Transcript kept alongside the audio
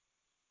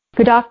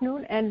Good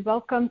afternoon and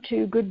welcome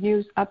to Good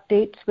News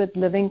Updates with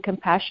Living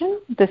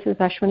Compassion. This is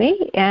Ashwini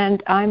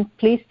and I'm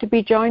pleased to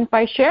be joined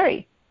by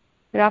Sherry.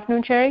 Good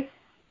afternoon, Sherry.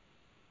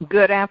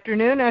 Good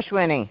afternoon,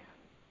 Ashwini.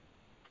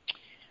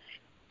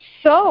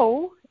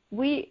 So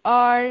we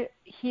are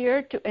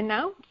here to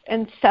announce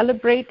and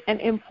celebrate an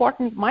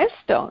important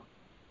milestone.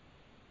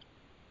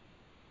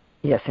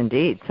 Yes,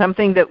 indeed.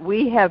 Something that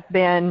we have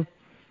been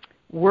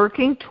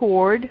working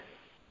toward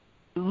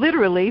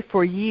literally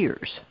for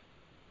years.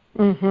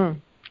 Mm-hmm.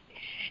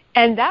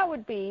 And that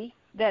would be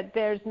that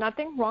There's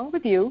Nothing Wrong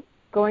with You,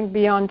 Going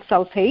Beyond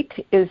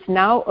Self-Hate is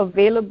now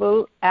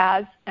available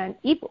as an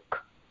ebook.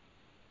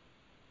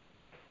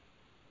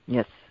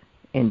 Yes,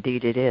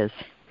 indeed it is.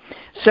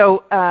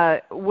 So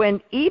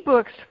when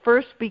ebooks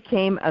first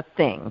became a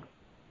thing,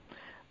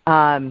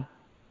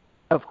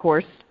 of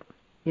course,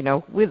 you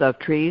know, we love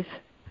trees.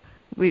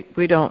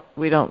 We don't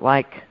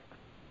like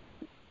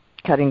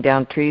cutting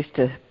down trees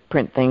to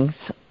print things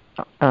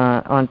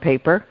on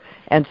paper,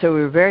 and so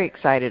we were very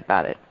excited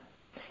about it.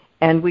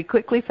 And we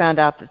quickly found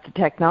out that the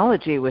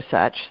technology was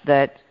such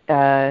that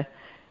the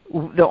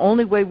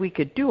only way we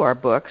could do our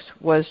books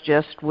was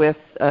just with,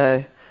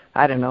 I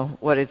don't know,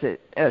 what is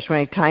it,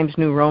 Times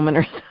New Roman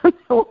or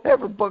something,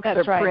 whatever books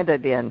That's are right.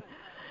 Printed in.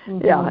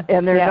 Mm-hmm. Yeah,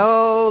 and there are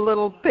no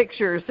little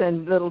pictures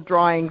and little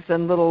drawings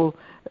and little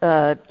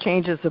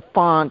changes of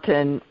font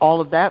and all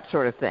of that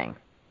sort of thing.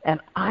 And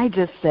I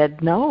just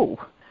said no.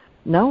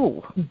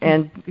 Mm-hmm.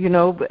 And, you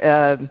know,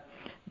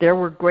 there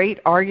were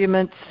great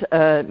arguments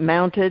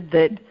mounted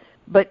that,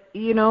 but,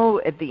 you know,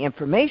 the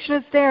information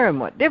is there and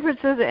what difference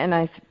is it? And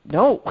I said,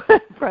 no,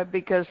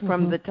 because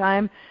from the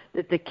time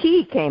that the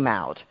key came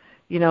out,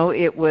 you know,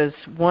 it was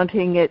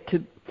wanting it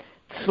to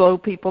slow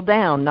people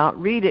down, not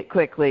read it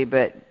quickly,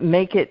 but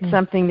make it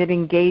something that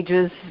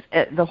engages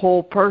the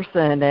whole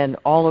person and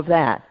all of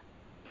that.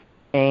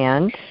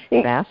 And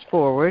fast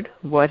forward,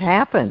 what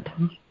happened?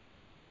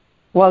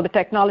 Well, the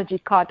technology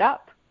caught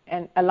up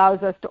and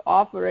allows us to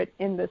offer it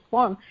in this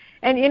form.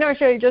 And, you know,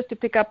 Sherry, just to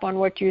pick up on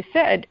what you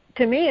said,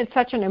 to me it's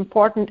such an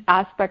important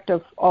aspect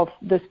of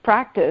this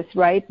practice,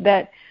 right,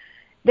 that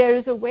there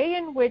is a way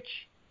in which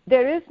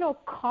there is no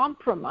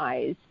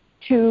compromise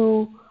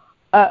to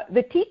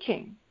the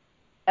teaching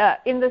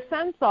in the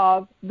sense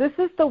of this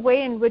is the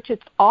way in which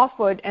it's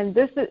offered, and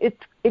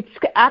it's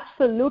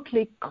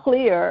absolutely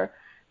clear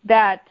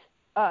that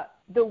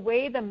the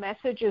way the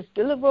message is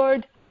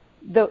delivered,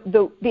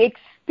 the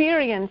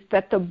experience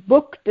that the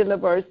book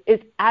delivers is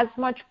as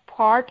much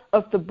part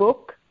of the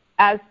book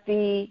as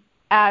the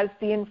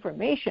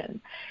information.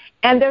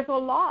 And there's a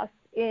loss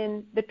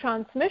in the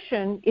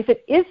transmission if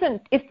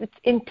its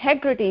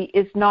integrity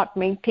is not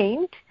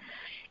maintained.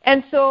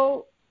 And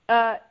so,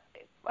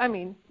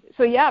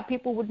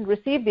 people wouldn't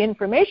receive the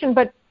information,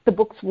 but the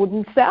books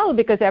wouldn't sell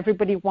because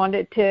everybody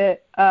wanted to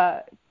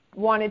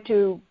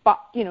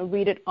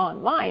read it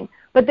online.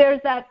 But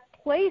there's that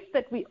place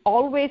that we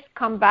always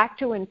come back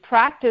to in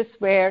practice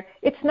where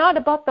it's not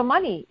about the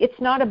money, it's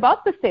not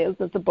about the sales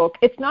of the book,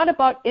 it's not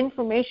about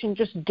information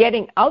just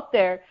getting out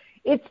there.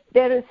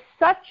 There is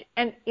such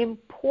an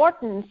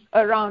importance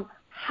around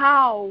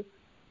how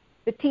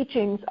the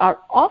teachings are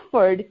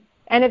offered,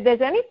 and if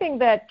there's anything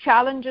that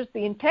challenges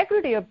the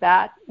integrity of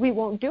that, we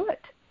won't do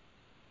it.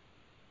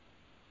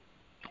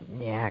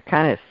 Yeah,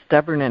 kind of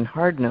stubborn and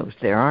hard-nosed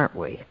there, aren't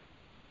we?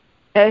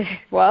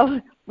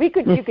 Well, you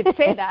could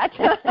say that.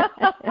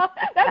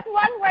 That's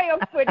one way of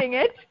putting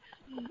it.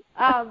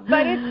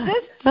 But it's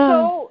just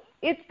so,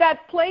 it's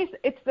that place,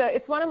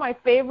 it's one of my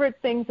favorite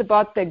things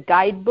about the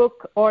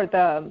guidebook or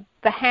the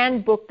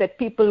handbook that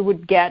people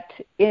would get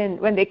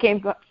when they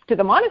came to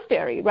the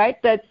monastery, right?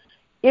 That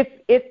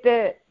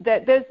that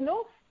there's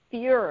no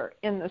fear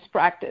in this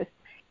practice.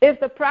 If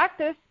the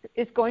practice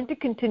is going to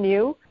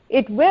continue,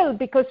 it will,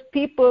 because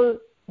people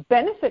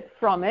benefit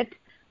from it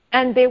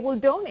and they will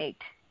donate.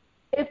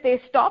 If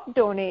they stop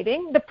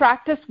donating, the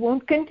practice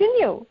won't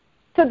continue.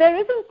 So there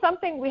isn't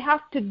something we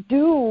have to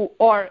do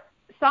or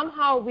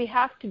somehow we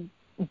have to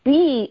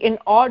be in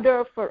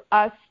order for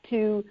us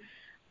to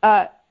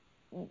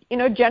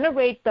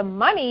generate the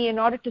money in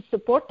order to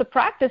support the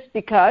practice,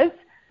 because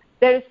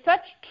there is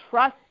such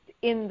trust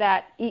in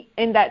that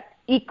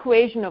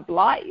equation of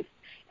life.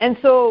 And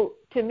so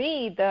to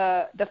me,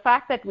 the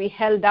fact that we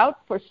held out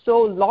for so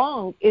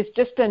long is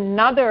just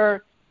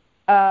another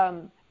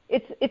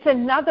it's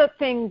another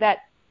thing that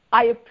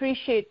I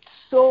appreciate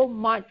so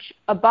much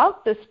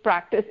about this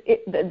practice.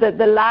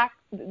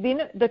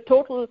 The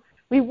total,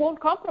 we won't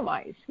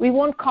compromise. We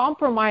won't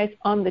compromise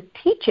on the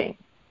teaching.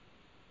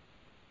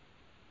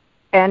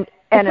 And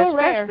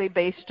especially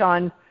based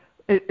on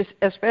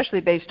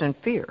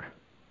fear.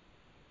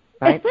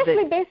 Right?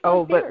 Especially based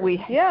on fear. But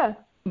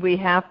we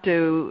have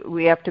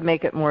to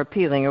make it more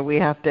appealing, or we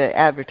have to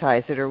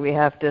advertise it, or we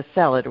have to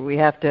sell it, or we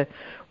have to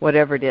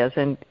whatever it is.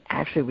 And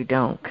actually we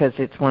don't, because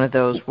it's one of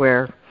those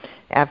where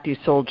after you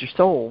sold your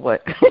soul,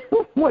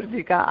 what have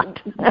you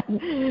got?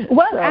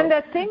 Well, and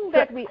the thing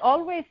that we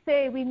always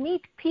say, we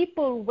meet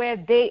people where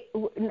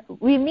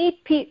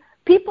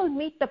people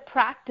meet the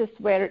practice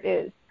where it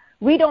is.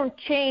 we don't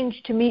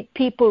change to meet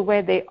people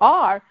where they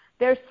are.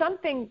 There's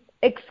something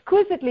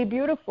exquisitely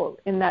beautiful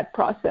in that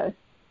process.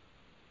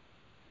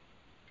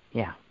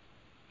 Yeah.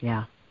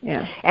 Yeah.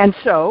 Yeah. And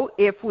so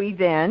if we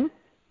then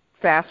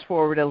fast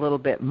forward a little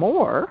bit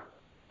more,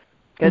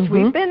 because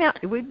we've been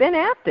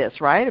at this,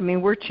 right? I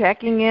mean, we're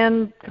checking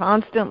in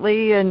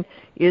constantly, and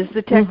is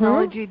the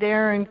technology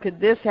there, and could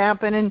this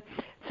happen? And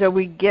so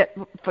we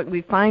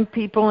find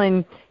people,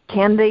 and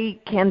can they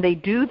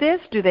do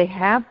this? Do they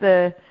have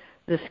the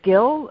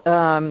skill,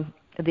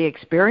 the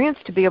experience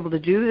to be able to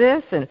do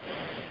this?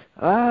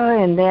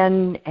 And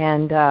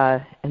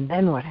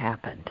then what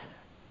happened?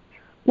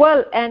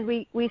 Well, and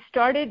we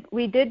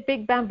did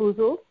Big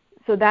Bamboozle,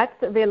 so that's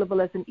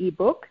available as an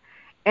ebook,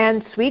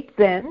 and Sweet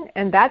Zen,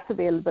 and that's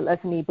available as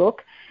an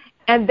ebook.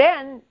 And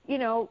then,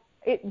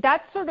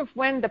 that's sort of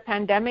when the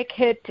pandemic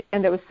hit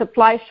and there was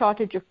supply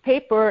shortage of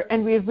paper,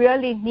 and we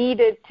really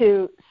needed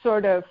to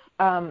sort of,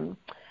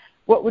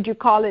 what would you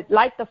call it,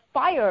 light the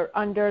fire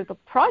under the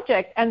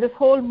project. And this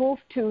whole move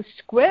to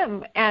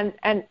SQUIM and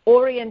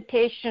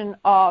orientation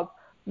of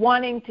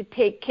wanting to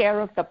take care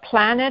of the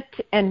planet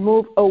and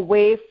move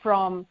away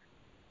from,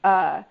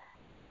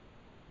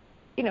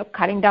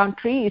 cutting down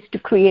trees to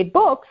create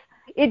books,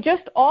 it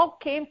just all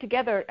came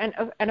together.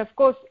 And of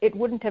course, it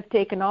wouldn't have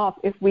taken off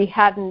if we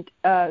hadn't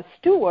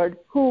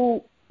Stewart,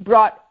 who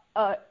brought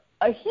a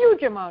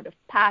huge amount of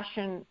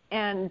passion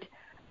and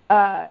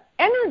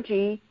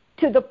energy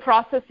to the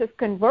process of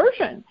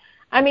conversion.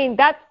 I mean,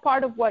 that's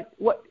part of what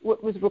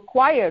was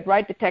required,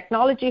 right? The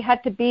technology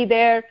had to be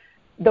there,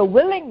 the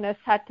willingness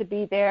had to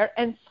be there,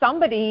 and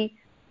somebody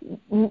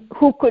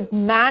who could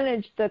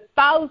manage the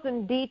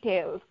 1,000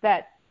 details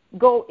that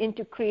go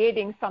into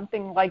creating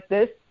something like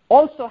this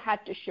also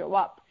had to show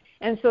up.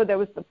 And so there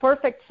was the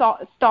perfect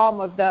storm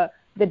of the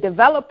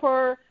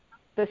developer,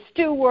 the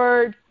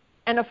steward,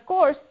 and of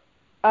course,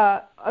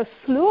 a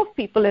slew of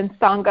people in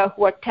Sangha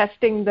who are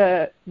testing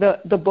the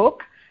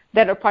book,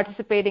 that are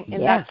participating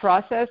in that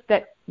process,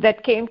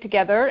 that came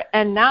together.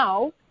 And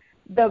now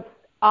the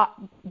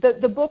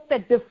book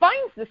that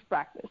defines this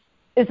practice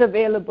is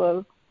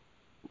available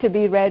to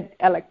be read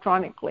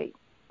electronically,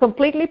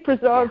 completely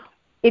preserved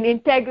in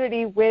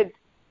integrity with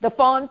the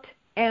font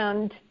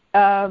and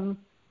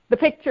the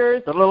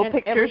pictures, the little and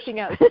pictures, everything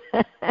else.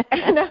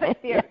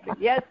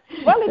 Yes.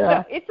 Well,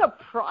 it's a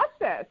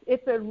process.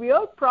 It's a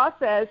real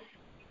process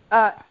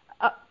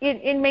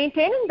in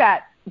maintaining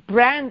that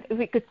brand,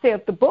 we could say,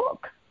 of the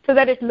book, so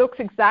that it looks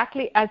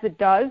exactly as it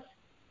does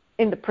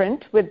in the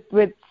print,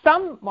 with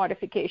some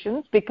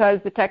modifications, because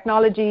the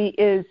technology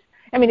is,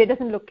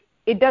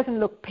 it doesn't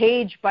look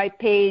page by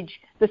page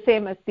the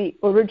same as the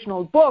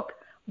original book,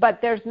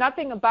 but there's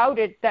nothing about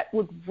it that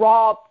would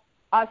rob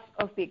us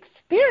of the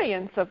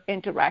experience of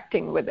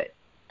interacting with it.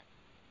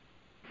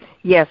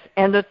 Yes,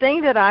 and the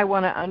thing that I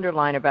want to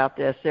underline about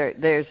this,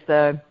 there's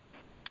the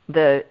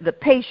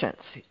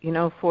patience,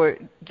 for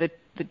the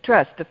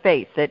trust, the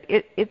faith that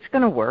it's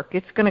going to work,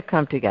 it's going to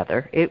come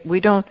together. We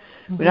don't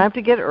have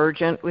to get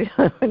urgent. We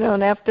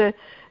don't have to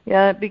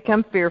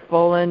become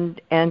fearful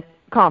and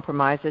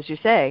compromise, as you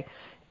say.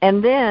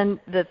 And then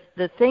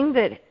the thing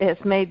that has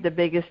made the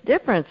biggest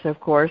difference, of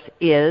course,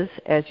 is,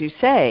 as you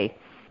say,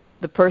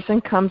 the person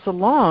comes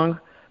along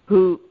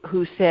who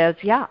says,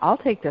 "Yeah, I'll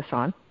take this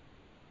on,"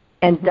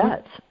 and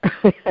does,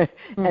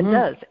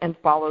 and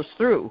follows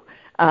through,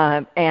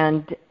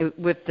 and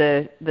with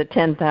the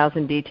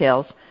 10,000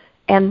 details.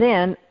 And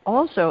then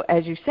also,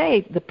 as you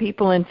say, the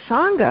people in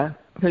Sangha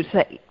who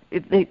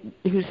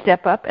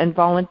step up and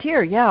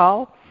volunteer.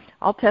 Yeah,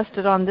 I'll test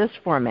it on this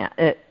format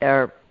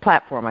or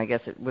platform, I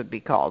guess it would be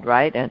called,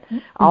 right? And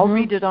I'll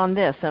read it on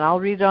this, and I'll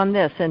read it on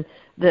this, and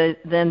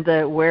then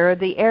where are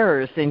the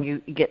errors? And you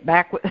get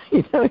back with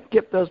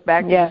get those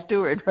back to the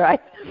steward,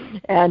 right?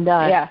 And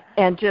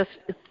and just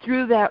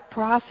through that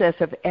process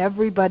of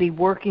everybody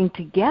working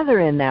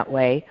together in that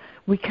way,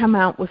 we come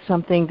out with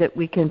something that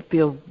we can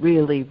feel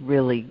really,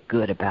 really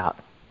good about.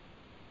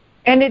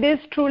 And it is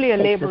truly a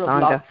labor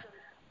of love.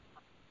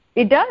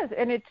 It does,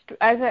 and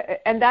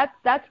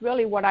that's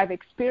really what I've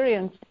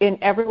experienced in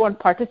everyone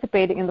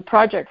participating in the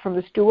project, from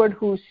the steward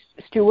who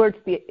stewards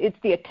it's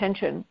the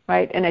attention,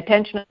 right? And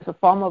attention is a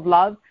form of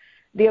love.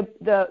 The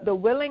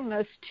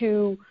willingness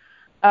to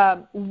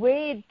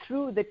wade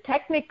through the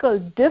technical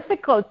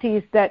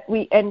difficulties that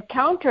we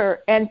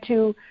encounter, and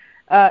to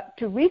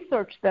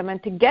research them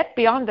and to get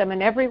beyond them,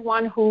 and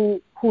everyone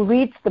who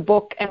reads the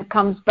book and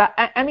comes back.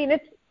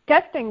 It's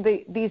testing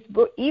these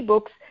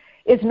ebooks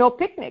is no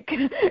picnic,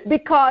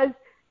 because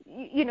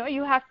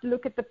you have to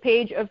look at the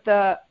page of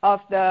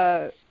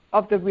the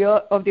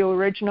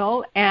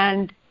original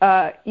and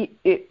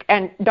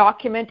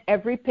document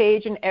every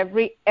page and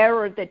every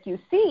error that you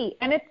see,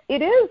 and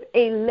it is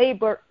a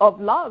labor of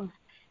love.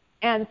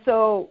 And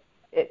so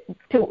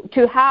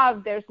to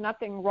have "there's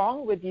nothing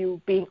wrong with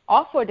you" being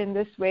offered in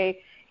this way,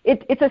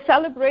 it's a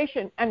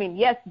celebration.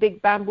 Yes,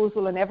 Big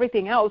Bamboozle and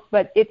everything else,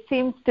 but it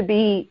seems to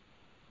be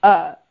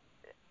a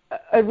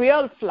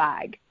real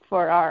flag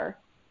for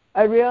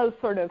a real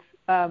sort of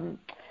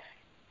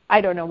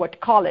I don't know what to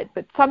call it,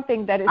 but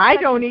something that is I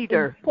don't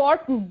either.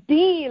 Important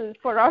deal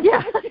for our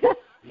practice.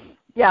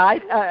 Yeah,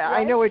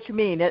 I know what you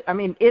mean.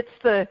 It's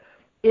the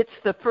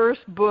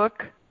first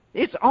book.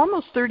 It's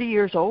almost 30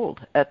 years old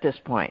at this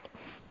point,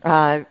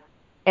 it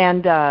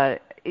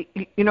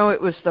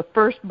was the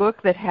first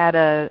book that had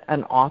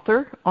an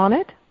author on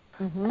it.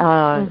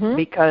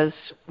 Because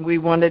we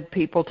wanted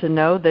people to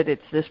know that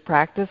it's this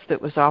practice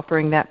that was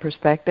offering that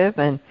perspective,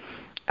 and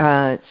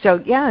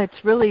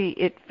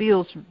it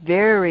feels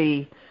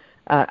very.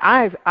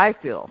 I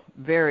feel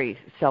very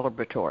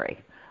celebratory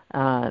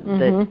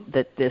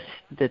that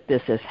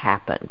this has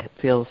happened. It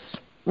feels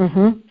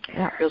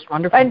it feels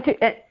wonderful.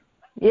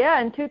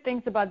 And two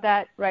things about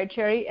that, right,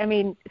 Sherry?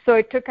 So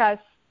it took us,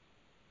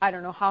 I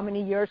don't know how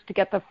many years to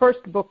get the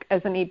first book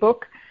as an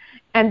ebook.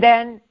 And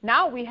then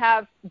now we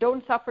have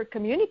Don't Suffer,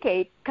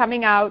 Communicate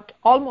coming out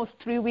almost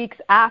 3 weeks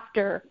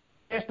after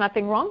There's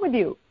Nothing Wrong with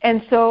You.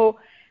 And so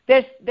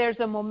there's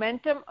a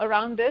momentum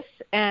around this,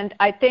 and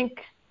I think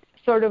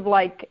sort of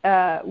like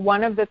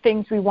one of the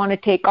things we want to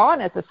take on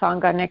as a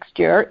Sangha next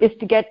year is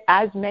to get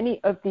as many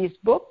of these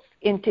books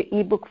into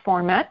ebook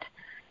format.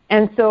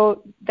 And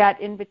so that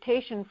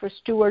invitation for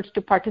stewards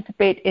to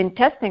participate in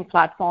testing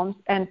platforms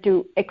and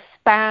to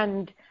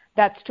expand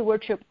that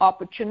stewardship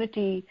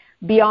opportunity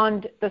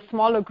beyond the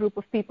smaller group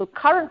of people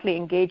currently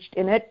engaged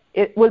in it,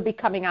 it will be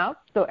coming out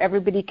so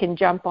everybody can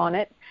jump on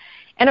it.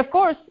 And of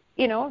course,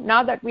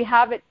 now that we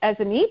have it as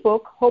an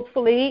ebook,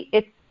 hopefully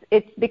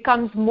it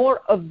becomes more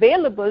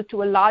available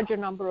to a larger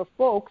number of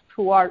folks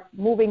who are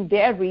moving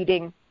their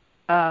reading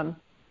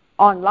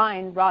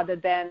online rather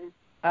than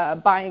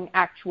buying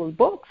actual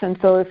books. And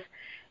so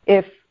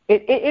if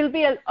it'll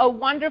be a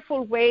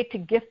wonderful way to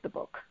gift the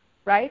book,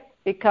 right?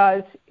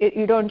 Because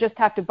you don't just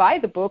have to buy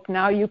the book,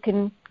 now you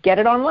can get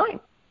it online.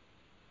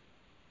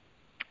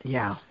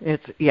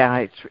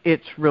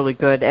 It's really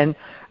good. And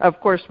of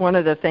course, one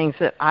of the things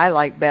that I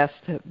like best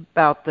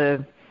about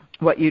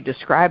what you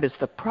describe as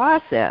the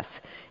process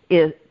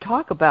is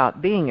talk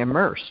about being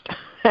immersed.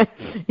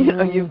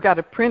 You've got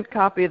a print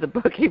copy of the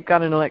book, you've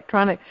got an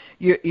electronic,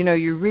 you're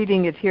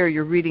reading it here,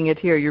 you're reading it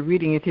here, you're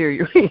reading it here,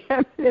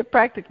 you're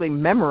practically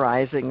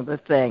memorizing the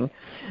thing.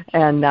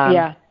 And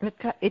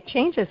it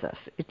changes us.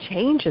 It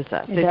changes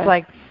us. It's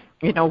like,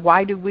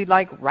 why do we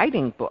like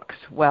writing books?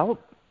 Well,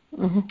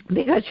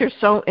 because you're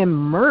so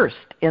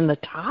immersed in the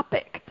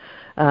topic.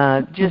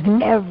 Just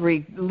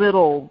every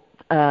little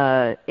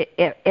word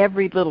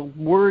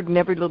and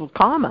every little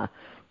comma,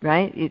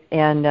 right?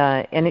 And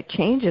it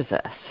changes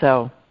us.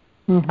 So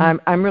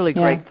I'm really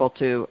grateful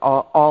to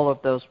all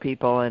of those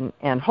people,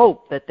 and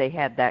hope that they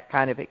had that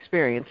kind of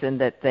experience,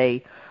 and that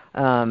they,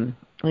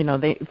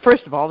 they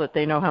first of all that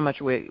they know how much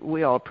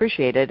we all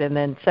appreciate it, and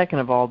then second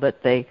of all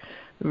that they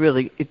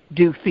really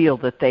do feel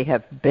that they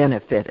have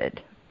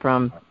benefited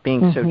from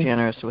being so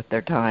generous with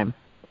their time.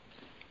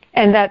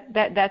 And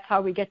that's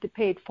how we get to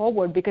pay it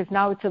forward, because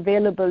now it's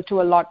available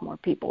to a lot more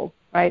people,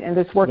 right? And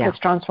this work has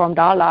transformed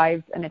our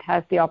lives, and it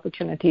has the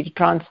opportunity to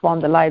transform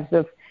the lives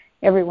of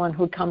everyone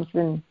who comes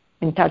in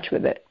touch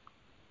with it.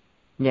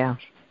 Yeah.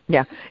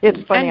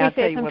 It's funny. I'll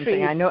tell you one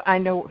thing.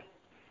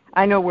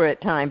 I know we're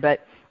at time,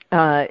 but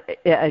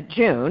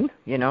June,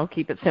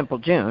 keep it simple,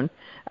 June,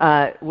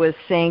 was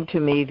saying to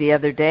me the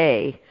other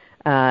day,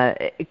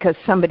 because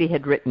somebody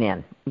had written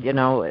in,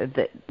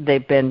 that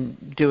they've been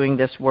doing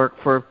this work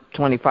for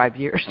 25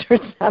 years or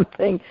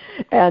something,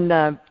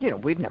 and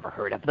we've never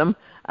heard of them,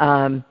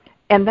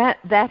 and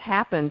that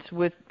happens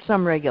with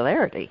some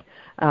regularity,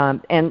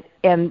 and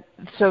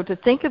so to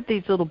think of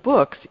these little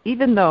books,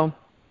 even though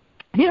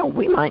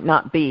we might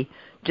not be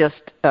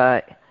just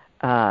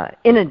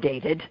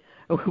inundated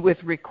with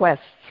requests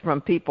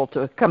from people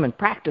to come and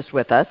practice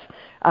with us,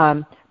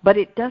 but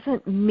it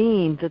doesn't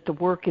mean that the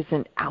work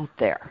isn't out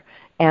there,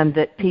 and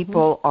that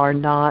people are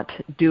not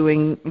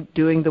doing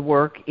the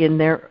work in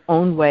their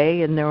own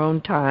way, in their own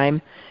time,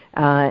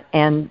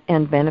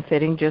 and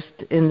benefiting just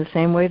in the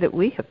same way that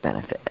we have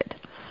benefited.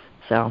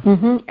 So,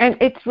 and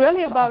it's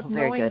really about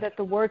knowing that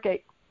the work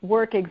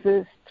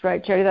exists,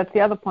 right, Jerry? That's the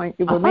other point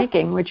you were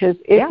making, which is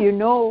if you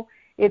know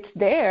it's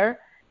there,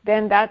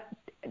 then that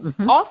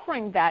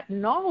offering that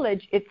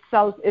knowledge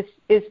itself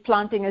is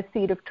planting a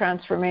seed of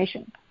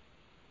transformation.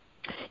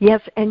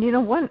 Yes, and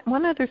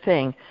one other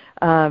thing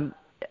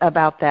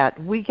about that,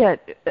 we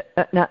get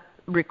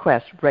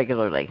requests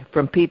regularly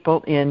from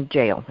people in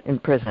jail, in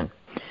prison,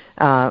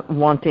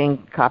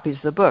 wanting copies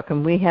of the book,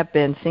 and we have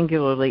been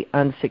singularly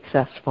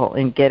unsuccessful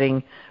in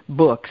getting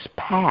books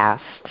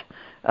past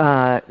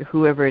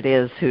whoever it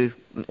is who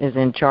is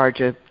in charge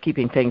of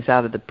keeping things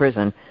out of the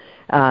prison.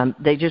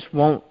 They just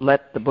won't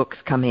let the books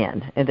come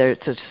in, and there's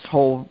this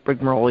whole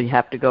rigmarole you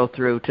have to go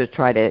through to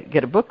try to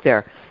get a book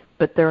there.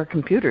 But there are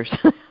computers,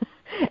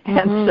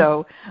 and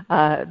so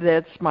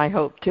that's my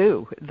hope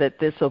too, that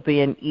this will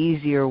be an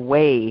easier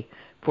way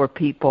for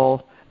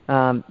people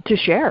to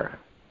share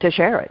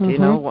it.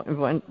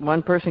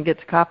 One person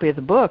gets a copy of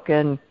the book,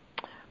 and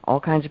all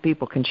kinds of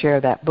people can share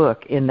that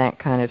book in that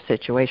kind of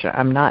situation.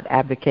 I'm not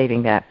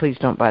advocating that. Please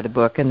don't buy the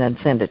book and then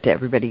send it to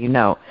everybody you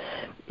know.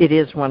 it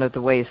is one of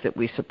the ways that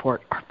we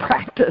support our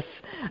practice.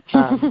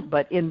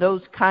 But in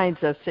those kinds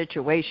of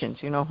situations,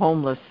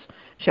 homeless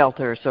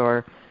shelters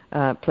or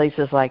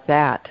places like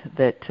that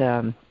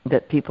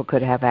people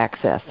could have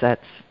access,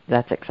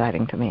 that's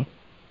exciting to me.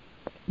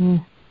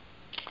 Mm.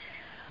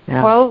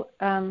 Yeah.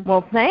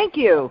 Well, thank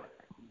you.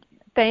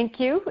 Thank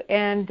you,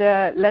 and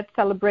let's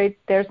celebrate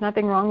There's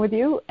Nothing Wrong with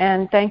You.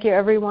 And thank you,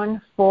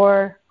 everyone,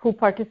 who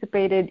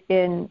participated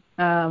in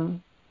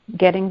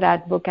getting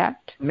that book out.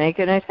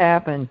 Making it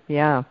happen,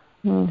 yeah.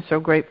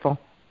 So grateful.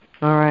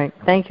 All right.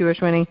 Thank you,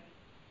 Ashwini.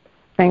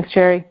 Thanks,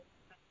 Sherry.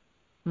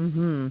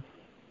 Mm-hmm.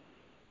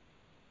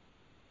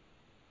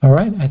 All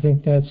right, I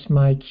think that's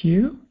my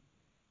cue.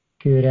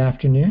 Good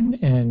afternoon,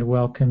 and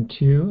welcome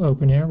to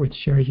Open Air with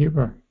Sherry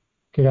Huber.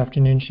 Good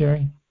afternoon,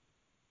 Sherry.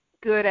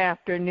 Good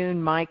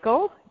afternoon,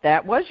 Michael.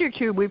 That was your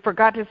cue. We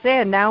forgot to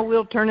say, and now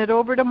we'll turn it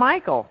over to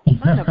Michael.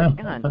 Son of a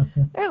gun.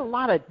 There are a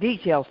lot of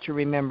details to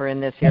remember in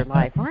this here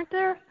life, aren't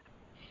there?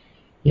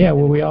 Yeah,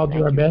 well, we all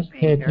do our best,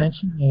 pay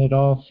attention, and it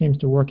all seems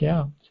to work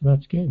out, so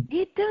that's good.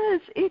 It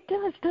does,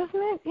 doesn't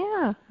it?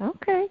 Yeah.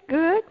 Okay,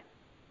 good.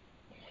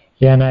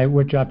 Yeah, and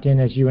what dropped in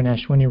as you and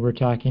Ashwini were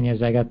talking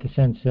is I got the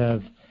sense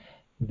of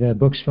the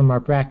books from our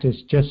practice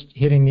just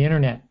hitting the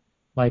internet,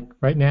 like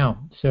right now.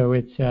 So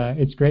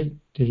it's great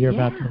to hear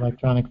about the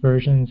electronic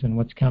versions and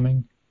what's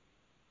coming.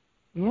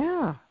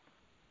 Yeah.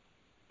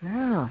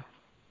 Yeah.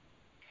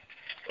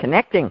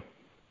 Connecting,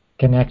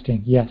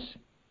 yes.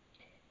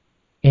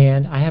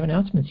 And I have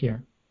announcements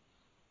here.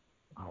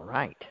 All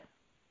right.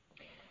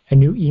 A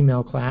new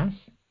email class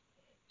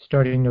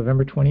starting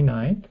November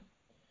 29th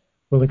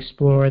will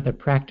explore the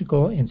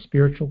practical and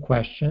spiritual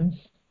questions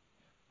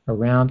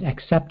around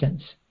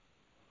acceptance.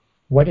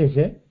 What is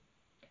it?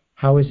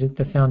 How is it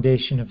the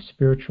foundation of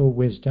spiritual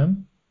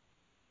wisdom?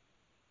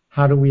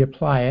 How do we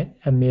apply it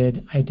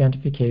amid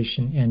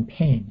identification and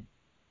pain?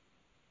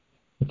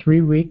 The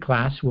 3-week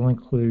class will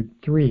include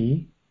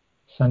 3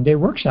 Sunday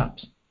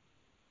workshops,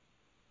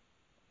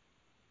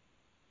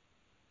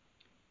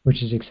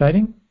 which is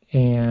exciting.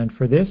 And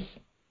for this...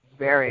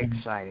 Very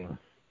exciting.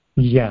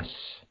 Yes.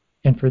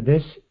 And for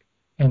this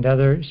and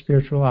other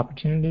spiritual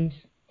opportunities,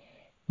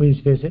 please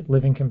visit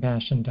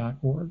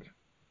livingcompassion.org.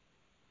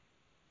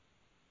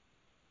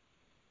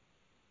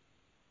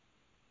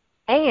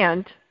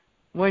 And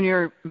when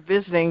you're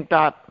visiting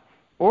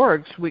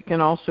 .orgs, we can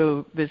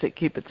also visit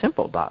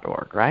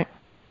keepitsimple.org, right?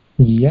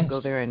 Yes.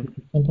 Go there and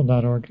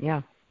keepitsimple.org.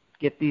 Yeah,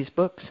 get these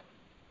books.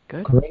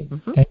 Good. Great.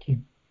 Mm-hmm. Thank you.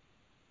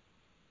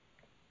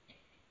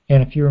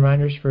 And a few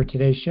reminders for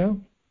today's show.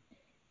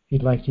 If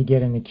you'd like to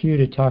get in the queue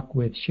to talk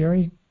with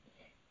Sherry,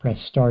 press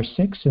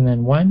 *6 and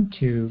then 1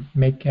 to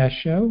make guest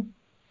show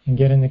and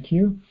get in the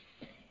queue.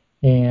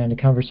 And a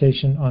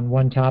conversation on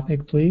one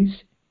topic,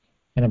 please.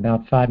 And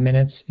about 5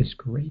 minutes is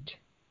great.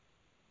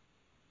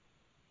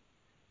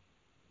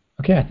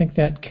 Okay, I think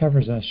that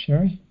covers us,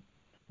 Sherry.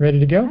 Ready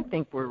to go? I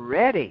think we're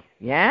ready.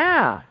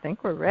 Yeah, I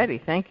think we're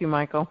ready. Thank you,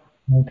 Michael.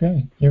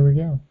 Okay, here we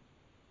go.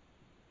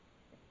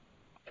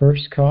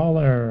 First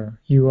caller,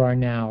 you are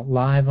now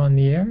live on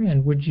the air,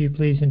 and would you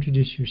please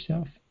introduce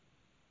yourself?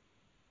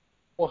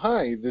 Well,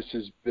 hi, this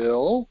is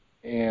Bill,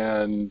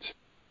 and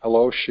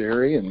hello,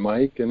 Sherry and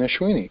Mike and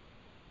Ashwini.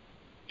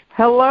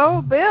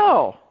 Hello,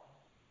 Bill.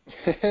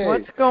 Hey.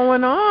 What's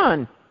going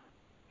on?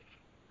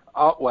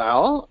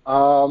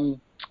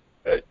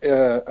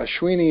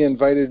 Ashwini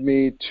invited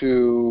me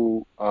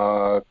to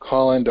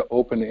call into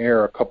Open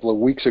Air a couple of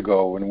weeks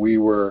ago when we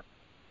were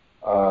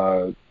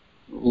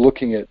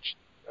looking at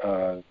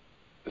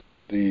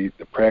the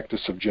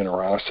practice of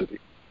generosity.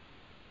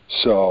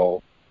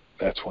 So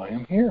that's why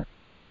I'm here.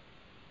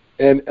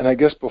 And I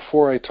guess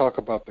before I talk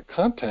about the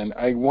content,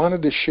 I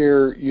wanted to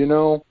share,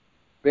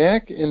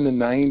 back in the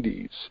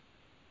 90s,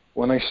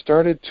 when I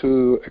started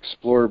to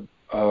explore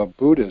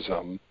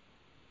Buddhism,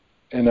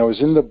 and I was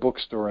in the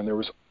bookstore, and there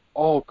was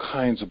all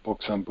kinds of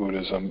books on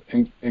Buddhism,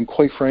 and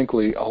quite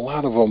frankly, a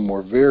lot of them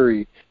were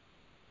very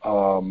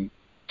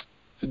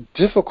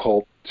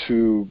difficult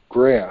to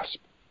grasp.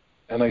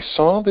 And I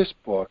saw this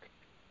book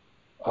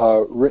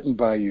written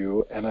by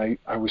you, and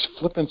I was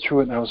flipping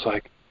through it, and I was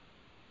like,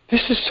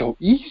 this is so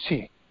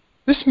easy.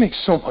 This makes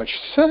so much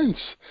sense.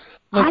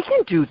 I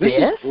can do this.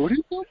 This is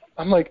Buddhism?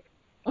 I'm like,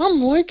 I'm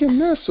liking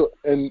this.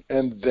 And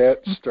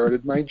that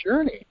started my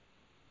journey.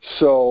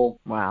 So,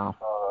 wow.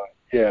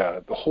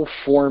 The whole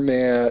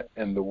format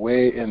and the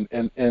way,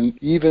 and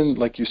even,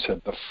 like you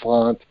said, the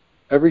font,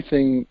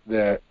 everything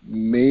that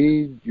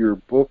made your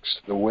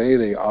books the way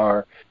they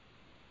are,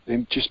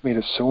 they just made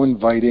it so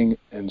inviting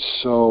and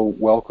so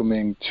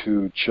welcoming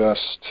to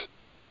just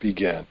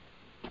begin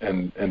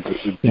and to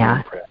begin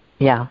practice.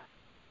 Yeah.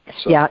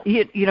 So. Yeah.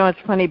 It's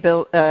funny,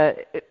 Bill.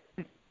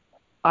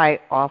 I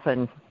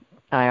often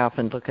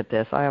look at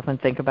this. I often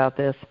think about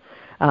this.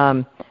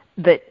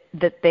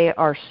 That they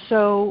are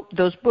so.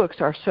 Those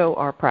books are so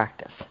our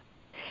practice.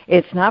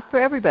 It's not for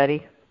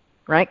everybody,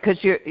 right? Because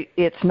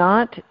it's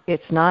not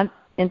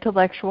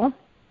intellectual.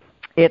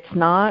 It's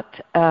not.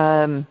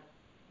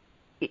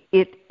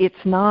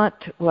 It's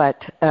not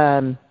what.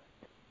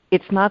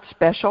 It's not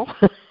special.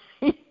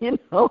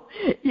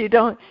 you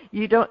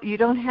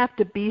don't have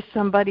to be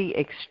somebody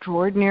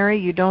extraordinary.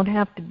 You don't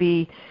have to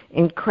be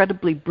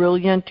incredibly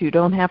brilliant. You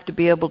don't have to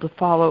be able to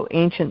follow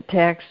ancient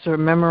texts or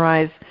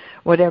memorize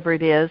whatever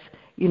it is.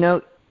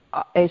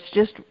 It's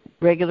just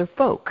regular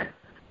folk.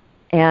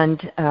 And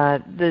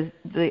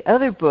the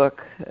other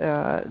book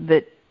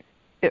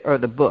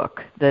the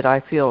book that I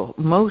feel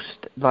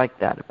most like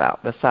that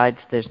about, besides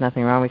There's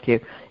Nothing Wrong with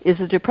You, is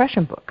a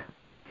depression book.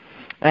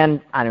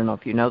 And I don't know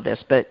if you know this,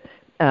 but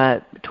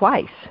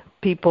twice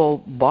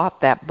people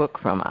bought that book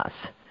from us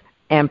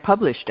and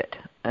published it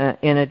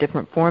in a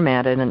different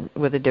format and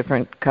with a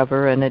different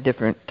cover and a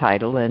different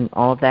title and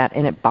all of that,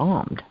 and it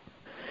bombed.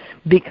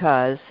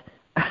 Because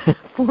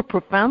for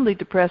profoundly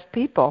depressed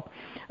people,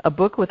 a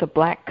book with a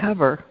black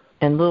cover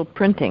and little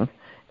printing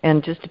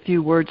and just a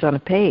few words on a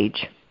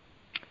page,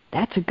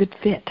 that's a good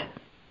fit.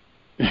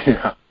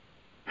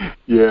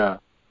 Yeah.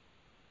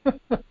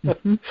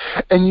 Mm-hmm.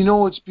 And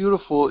what's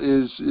beautiful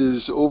is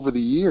over the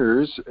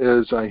years,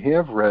 as I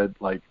have read,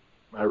 like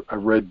I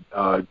read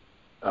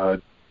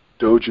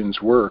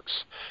Dogen's works,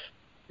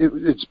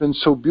 it's been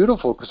so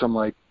beautiful because I'm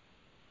like,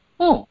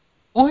 oh,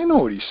 I know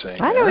what he's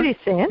saying. I know what he's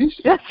saying.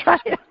 That's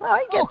right.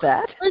 I get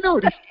that. I know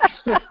what he's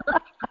saying.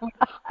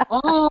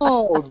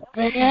 Oh,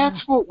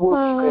 that's what we're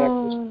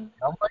practicing.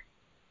 I'm like,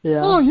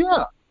 yeah. Oh,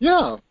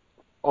 yeah.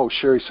 Oh,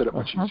 Sherry said it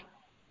much easier.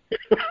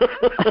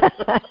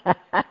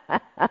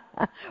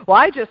 Well,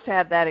 I just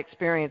had that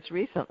experience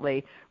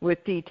recently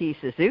with T.T.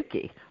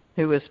 Suzuki,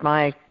 who was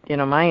my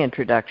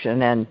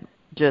introduction, and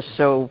just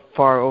so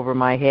far over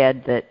my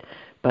head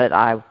but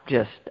I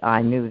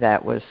knew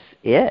that was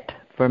it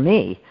for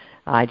me.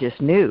 I just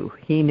knew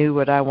he knew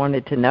what I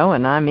wanted to know,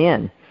 and I'm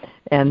in.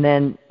 And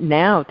then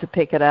now to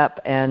pick it up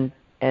and,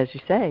 as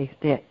you say,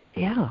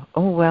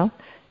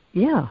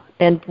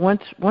 and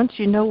once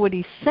you know what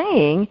he's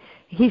saying,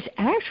 he's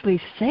actually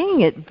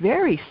saying it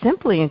very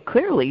simply and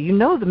clearly.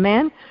 The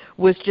man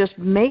was just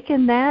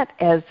making that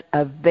as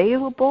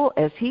available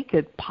as he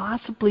could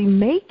possibly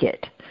make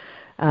it.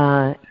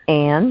 Yeah.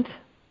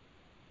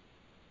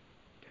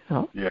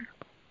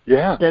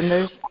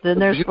 Then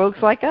there's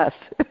folks like us.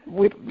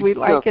 We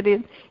like it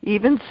in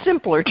even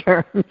simpler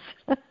terms.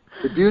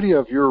 The beauty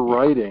of your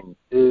writing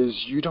is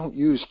you don't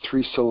use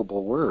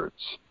 3-syllable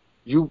words.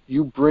 You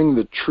bring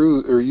the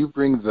truth, or you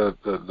bring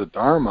the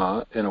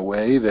Dharma in a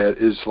way that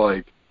is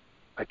like,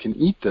 I can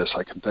eat this,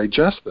 I can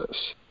digest this,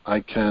 I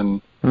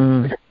can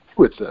live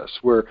with this.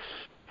 Where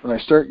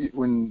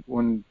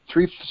when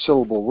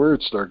 3-syllable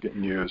words start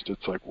getting used,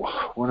 it's like,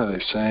 what are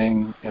they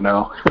saying?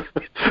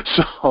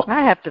 So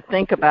I have to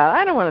think about.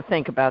 I don't want to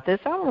think about this.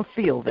 I want to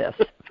feel this.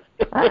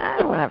 I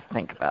don't have to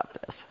think about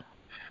this.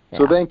 Yeah.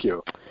 So thank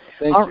you.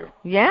 Thank you.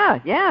 Yeah.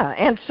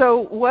 And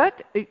so,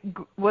 what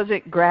was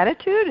it?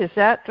 Gratitude? Is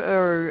that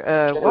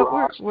or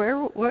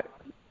what?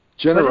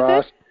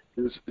 Generosity.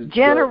 What is it?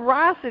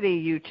 Generosity.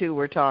 You two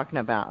were talking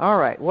about. All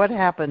right. What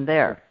happened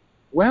there?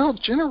 Well,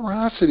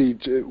 generosity,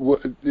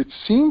 it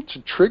seemed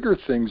to trigger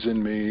things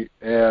in me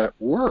at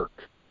work.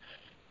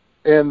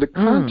 And the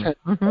content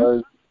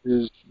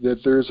is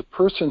that there's a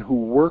person who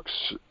works,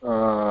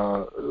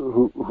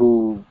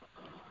 who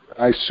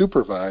I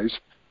supervise,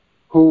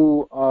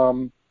 who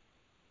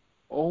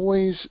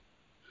always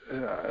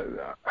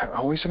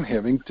am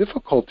having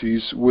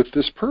difficulties with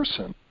this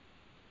person.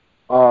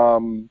 I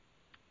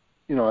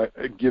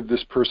give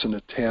this person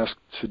a task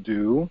to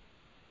do,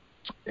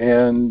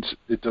 and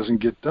it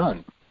doesn't get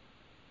done.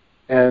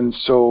 And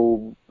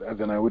so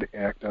then I would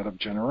act out of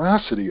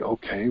generosity.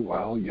 Okay,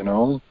 well,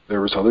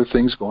 there was other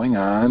things going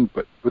on,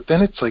 but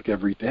then it's like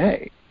every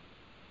day.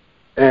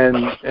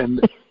 And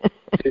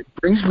it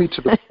brings me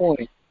to the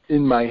point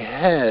in my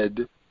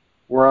head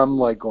where I'm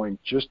like going,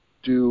 just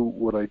do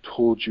what I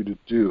told you to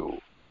do.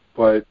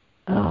 But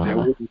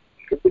that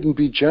wouldn't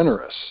be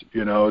generous,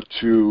 to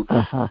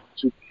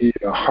be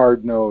a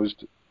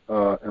hard-nosed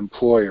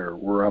employer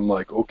where I'm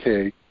like,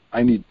 okay,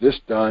 I need this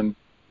done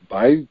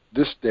by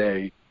this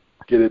day,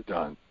 get it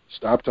done.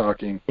 Stop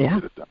talking,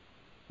 get it done.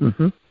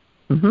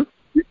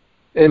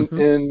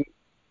 And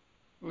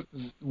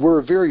we're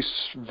a very,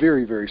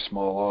 very, very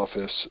small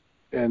office,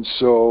 and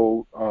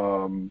so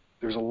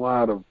there's a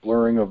lot of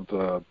blurring of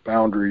the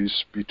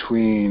boundaries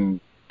between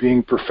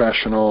being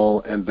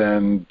professional and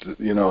then,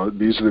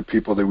 these are the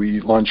people that we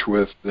eat lunch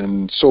with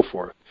and so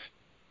forth.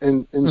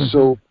 And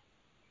so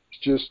it's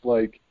just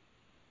like,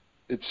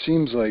 it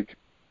seems like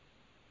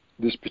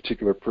this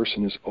particular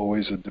person is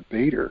always a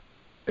debater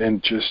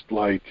and just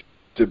like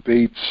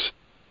debates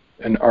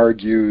and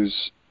argues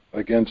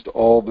against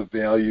all the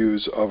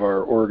values of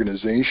our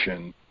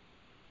organization.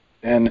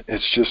 And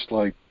it's just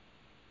like,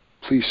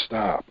 please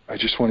stop. I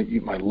just want to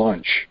eat my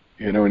lunch.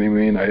 You know what I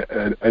mean?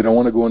 I don't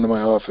want to go into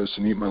my office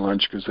and eat my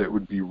lunch because that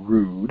would be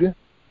rude.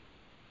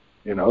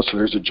 So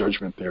there's a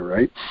judgment there,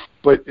 right?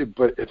 But at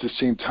the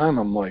same time,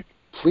 I'm like,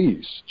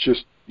 please,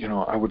 just,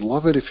 I would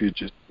love it if you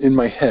just, in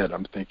my head,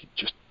 I'm thinking,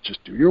 just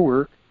do your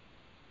work,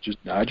 just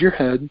nod your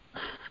head,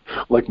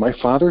 like my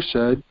father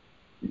said,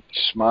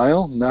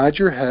 Smile, nod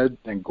your head,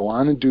 and go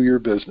on and do your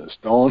business.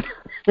 Don't.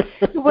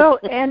 Well,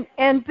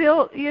 and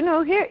Bill,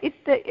 here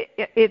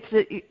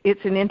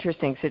it's an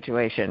interesting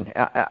situation,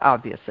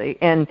 obviously,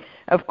 and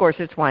of course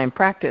it's why in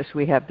practice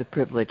we have the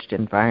privileged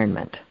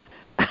environment,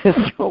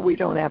 so we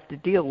don't have to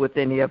deal with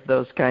any of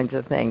those kinds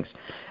of things,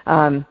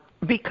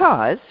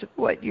 because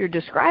what you're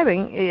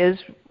describing is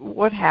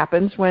what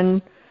happens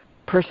when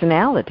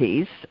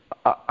personalities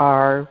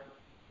are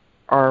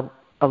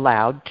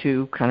allowed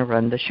to kind of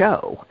run the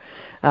show.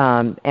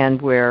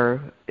 And where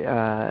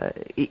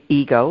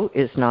ego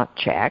is not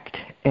checked,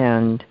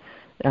 and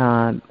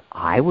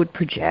I would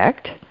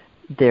project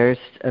there's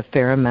a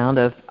fair amount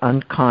of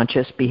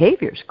unconscious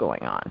behaviors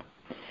going on.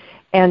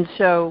 And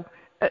so,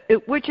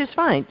 which is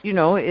fine, in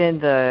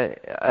the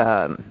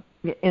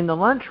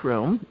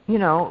lunchroom,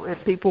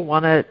 if people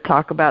want to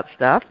talk about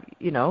stuff,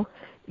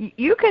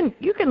 you can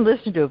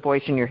listen to a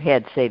voice in your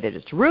head say that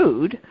it's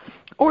rude,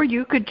 or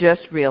you could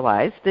just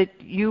realize that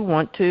you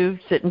want to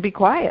sit and be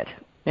quiet.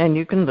 And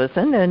you can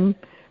listen, and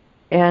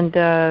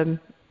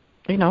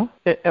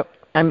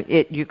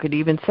you could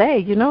even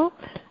say,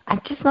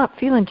 I'm just not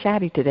feeling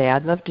chatty today.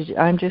 I'd love to.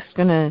 I'm just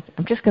gonna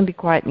be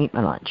quiet and eat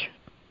my lunch.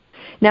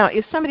 Now,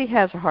 if somebody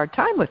has a hard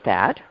time with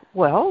that,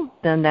 well,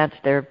 then that's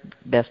their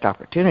best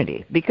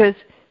opportunity, because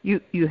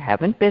you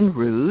haven't been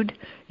rude,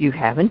 you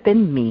haven't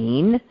been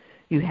mean,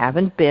 you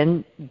haven't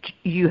even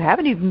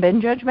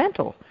been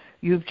judgmental.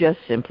 You've just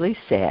simply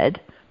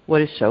said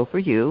what is so for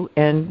you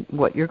and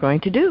what you're going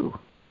to do.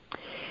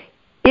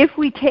 If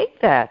we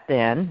take that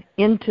then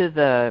into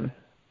the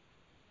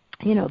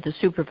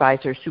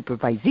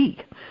supervisor-supervisee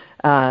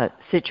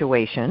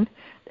situation,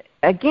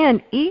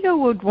 again, ego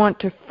would want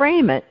to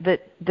frame it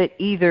that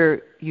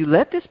either you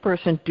let this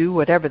person do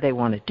whatever they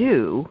want to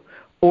do,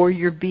 or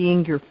you're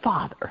being your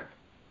father.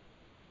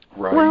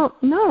 Right. Well,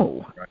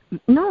 no,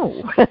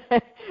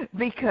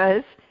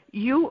 because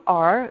you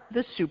are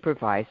the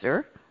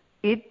supervisor.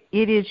 It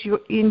is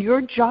in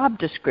your job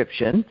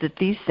description that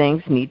these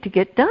things need to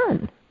get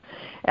done.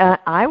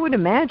 I would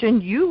imagine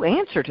you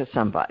answer to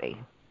somebody,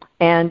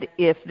 and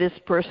if this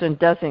person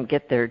doesn't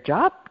get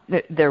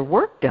their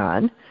work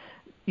done,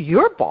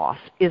 your boss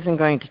isn't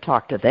going to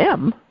talk to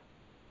them,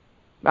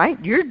 right?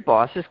 Your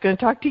boss is going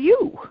to talk to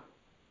you,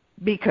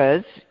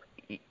 because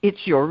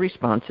it's your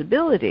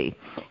responsibility.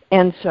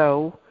 And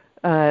so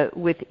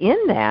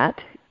within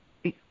that,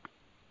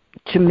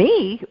 to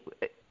me,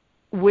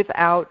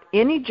 without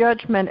any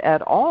judgment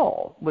at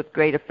all, with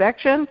great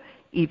affection,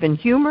 even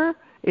humor,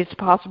 it's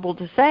possible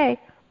to say,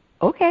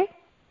 okay,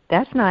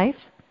 that's nice.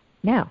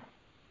 Now,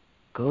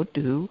 go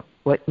do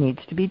what needs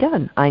to be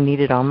done. I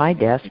need it on my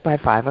desk by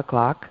 5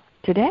 o'clock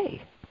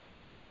today.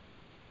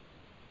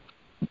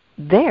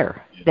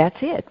 There, that's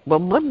it.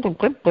 Well,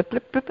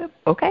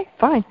 okay,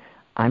 fine.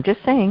 I'm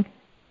just saying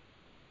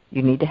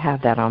you need to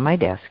have that on my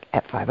desk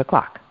at 5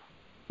 o'clock.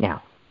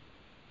 Now,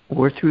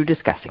 we're through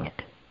discussing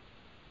it.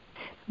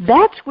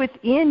 That's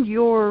within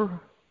your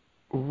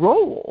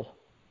role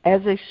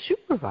as a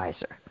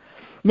supervisor.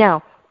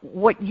 Now,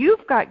 what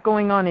you've got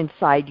going on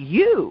inside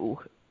you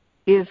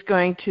is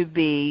going to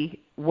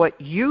be what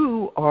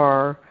you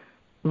are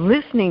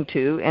listening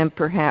to and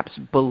perhaps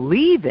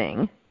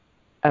believing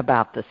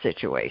about the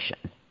situation.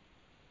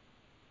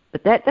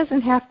 But that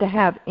doesn't have to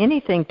have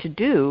anything to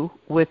do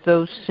with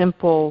those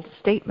simple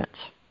statements.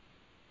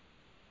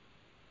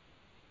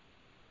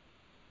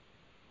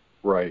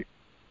 Right.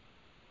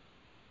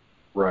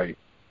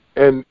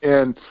 And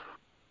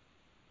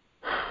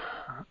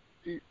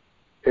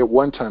at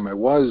one time I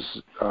was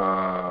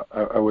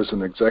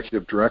an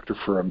executive director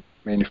for a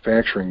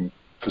manufacturing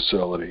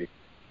facility.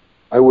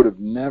 I would have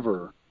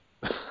never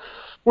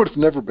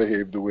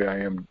behaved the way I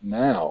am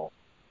now.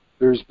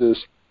 There's this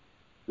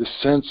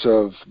sense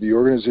of the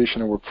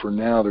organization I work for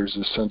now. There's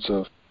this sense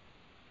of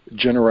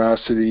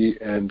generosity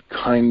and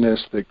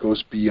kindness that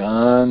goes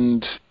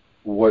beyond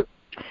what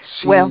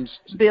seems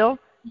Bill,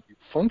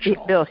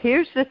 functional. Bill,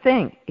 here's the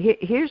thing.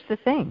 Here's the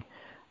thing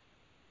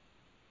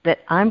that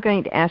I'm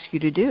going to ask you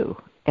to do,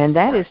 and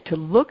that is to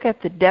look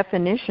at the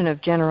definition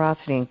of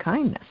generosity and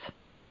kindness.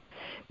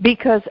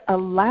 Because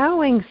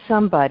allowing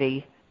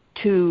somebody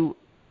to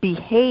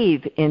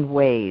behave in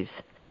ways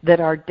that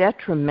are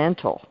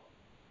detrimental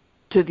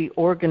to the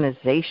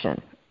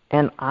organization,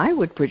 and I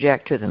would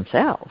project to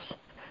themselves,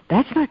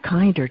 that's not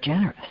kind or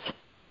generous.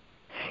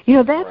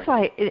 That's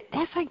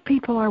like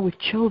people are with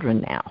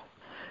children now.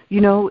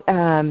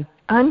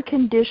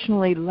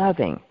 Unconditionally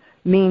loving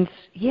means,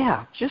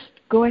 just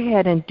go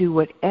ahead and do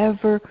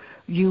whatever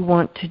you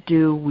want to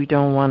do. We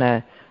don't want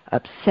to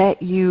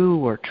upset you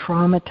or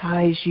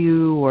traumatize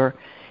you, or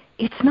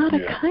it's not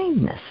a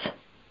kindness.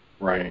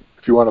 Right.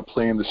 If you want to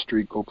play in the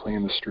street, go play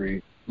in the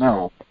street.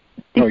 No,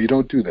 you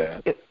don't do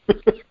that.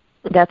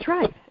 That's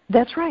right.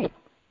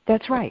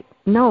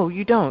 No,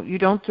 you don't. You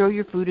don't throw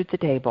your food at the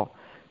table.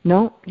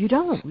 No, you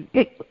don't.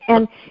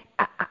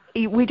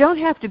 We don't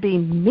have to be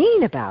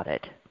mean about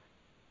it,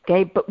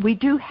 okay? But we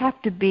do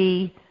have to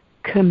be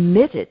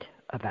committed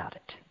about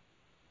it.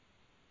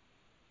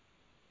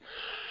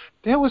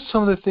 That was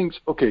some of the things.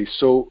 Okay,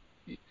 so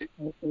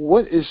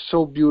what is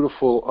so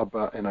beautiful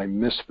about, and I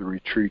miss the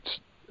retreats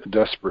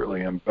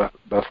desperately in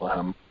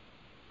Bethlehem,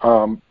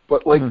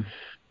 but like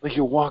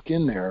you walk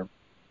in there,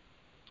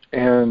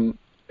 and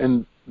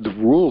the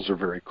rules are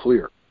very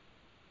clear,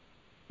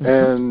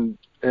 and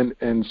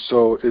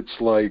so it's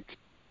like,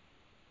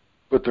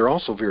 but they're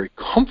also very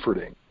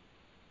comforting.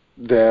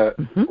 That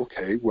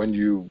okay, when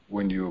you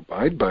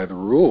abide by the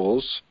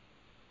rules,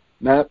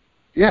 when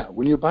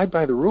you abide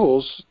by the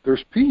rules,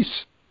 there's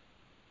peace.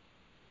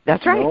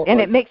 That's right,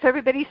 and it makes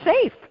everybody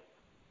safe.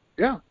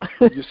 Yeah,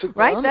 you sit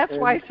right. down That's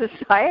why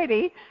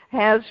society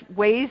has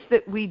ways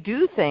that we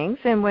do things,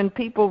 and when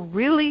people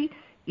really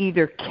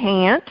either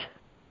can't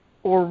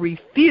or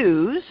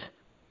refuse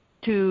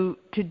to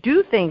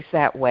do things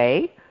that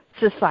way,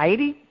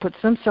 society puts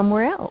them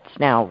somewhere else.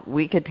 Now,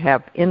 we could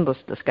have endless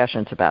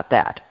discussions about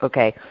that,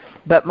 okay?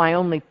 But my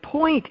only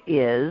point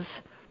is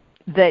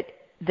that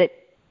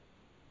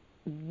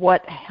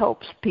what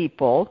helps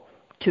people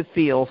to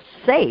feel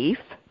safe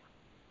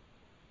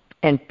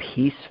and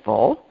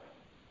peaceful,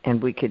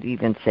 and we could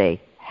even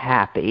say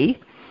happy,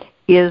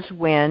 is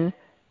when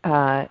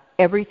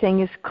everything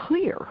is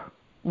clear.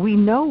 We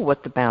know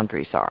what the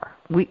boundaries are.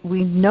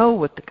 We know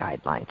what the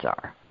guidelines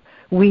are.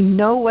 We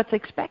know what's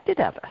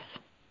expected of us.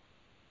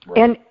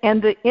 Right.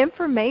 And the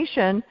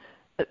information,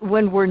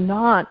 when we're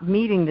not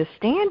meeting the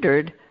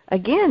standard,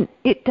 again,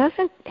 it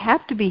doesn't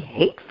have to be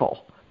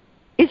hateful.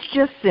 It's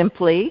just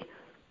simply,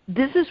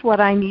 this is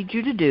what I need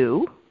you to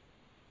do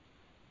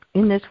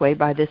in this way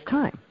by this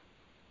time.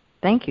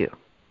 Thank you.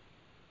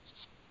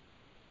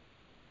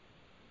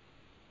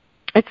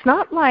 It's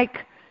not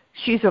like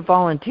she's a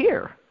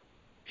volunteer.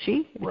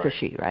 It's a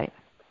she, right?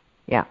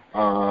 Yeah.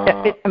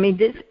 I mean,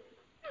 this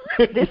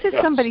is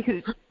somebody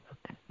who's...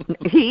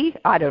 He?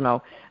 I don't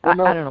know. I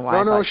don't know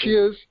why. No, she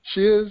is.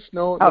 She is.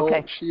 No,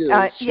 she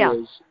is. She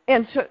is.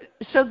 And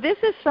so this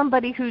is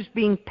somebody who's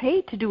being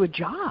paid to do a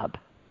job.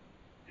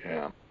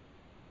 Yeah.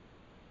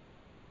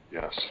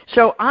 Yes.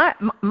 So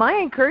my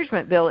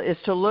encouragement, Bill, is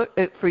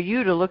for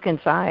you to look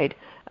inside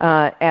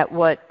at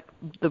what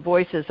the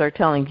voices are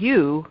telling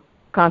you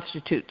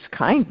constitutes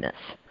kindness,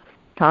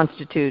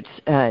 constitutes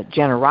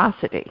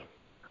generosity.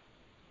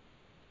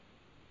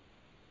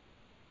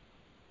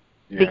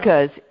 Yeah.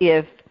 Because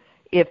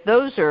if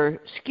those are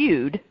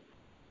skewed,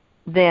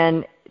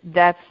 then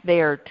that's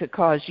there to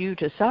cause you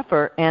to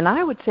suffer. And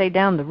I would say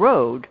down the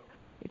road,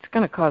 it's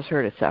going to cause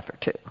her to suffer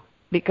too.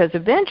 Because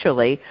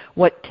eventually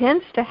what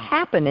tends to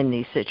happen in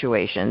these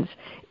situations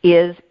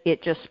is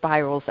it just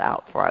spirals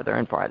out farther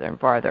and farther and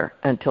farther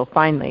until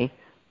finally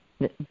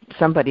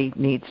somebody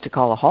needs to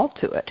call a halt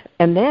to it.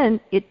 And then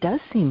it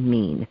does seem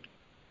mean.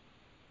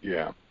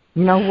 Yeah.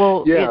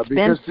 It's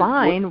been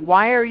fine.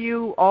 Why are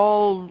you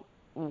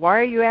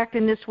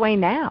acting this way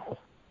now?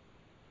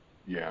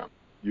 Yeah,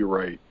 you're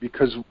right.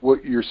 Because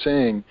what you're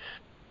saying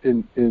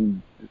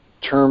in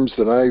terms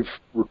that I've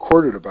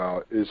recorded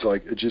about is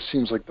like, it just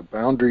seems like the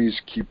boundaries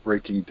keep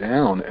breaking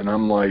down, and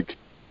I'm like,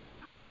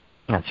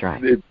 that's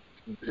right.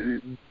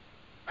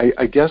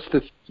 I guess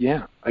that's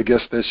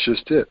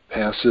just it.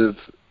 Passive,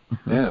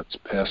 it's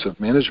passive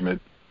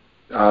management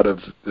out of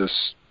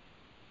this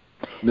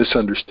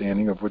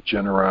misunderstanding of what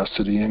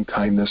generosity and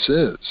kindness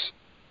is.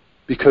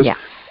 Because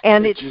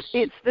and it's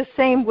the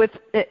same with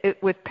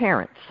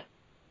parents,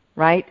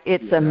 right?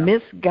 It's a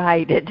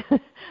misguided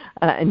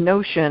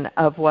notion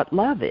of what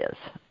love is.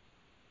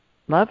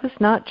 Love is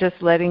not just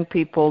letting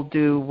people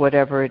do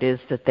whatever it is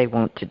that they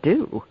want to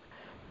do.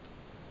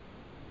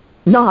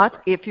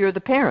 Not if you're the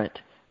parent,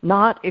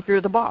 not if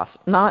you're the boss,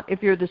 not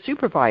if you're the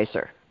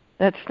supervisor.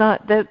 That's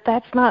not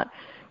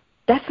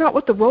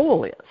what the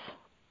role is.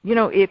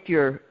 If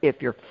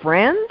you're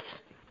friends,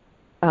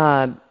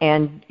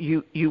 and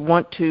you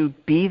want to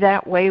be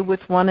that way with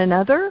one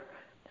another,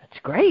 that's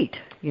great.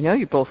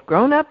 You're both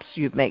grown-ups.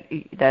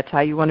 That's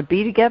how you want to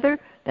be together.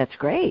 That's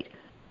great.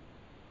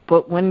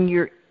 But when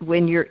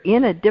you're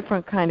in a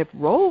different kind of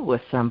role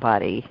with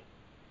somebody,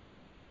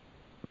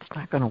 it's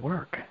not going to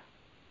work.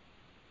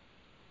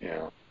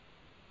 Yeah.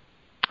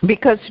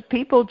 Because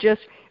people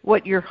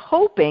what you're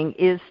hoping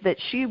is that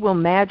she will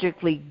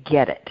magically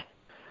get it,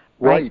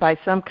 right? By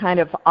some kind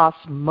of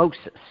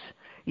osmosis.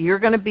 You're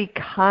going to be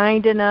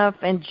kind enough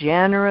and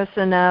generous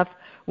enough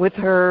with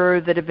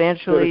her that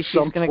eventually she's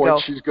going to go,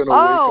 she's going to wake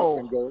up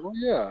and go, oh,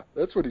 yeah,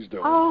 that's what he's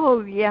doing.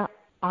 Oh, yeah,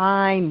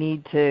 I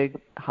need to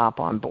hop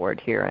on board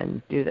here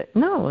and do that.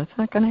 No, it's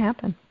not going to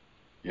happen.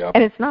 Yep.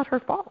 And it's not her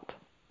fault.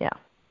 Yeah.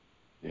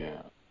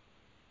 Yeah.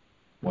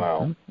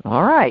 Wow. Mm-hmm.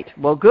 All right.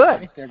 Well,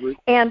 good.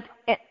 And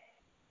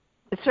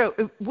so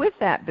with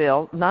that,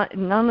 Bill, not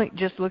only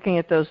just looking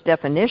at those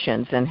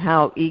definitions and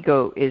how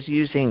ego is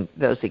using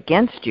those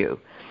against you,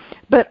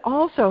 but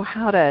also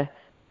how to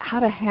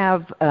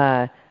have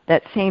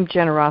that same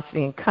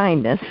generosity and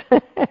kindness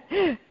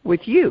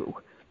with you,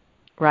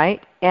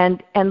 right?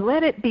 And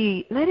let it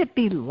be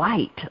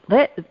light.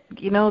 Let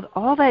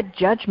all that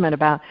judgment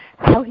about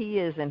how he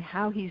is and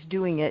how he's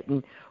doing it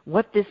and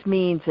what this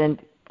means,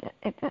 and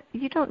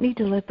you don't need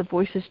to let the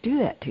voices do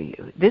that to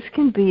you. This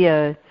can be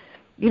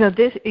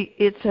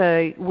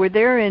we're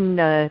there in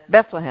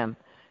Bethlehem,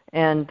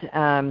 and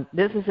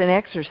this is an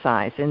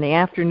exercise in the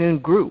afternoon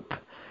group.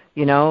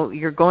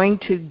 You're going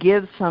to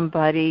give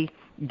somebody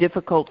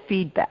difficult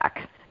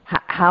feedback.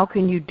 How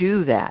can you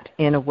do that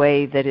in a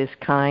way that is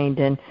kind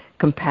and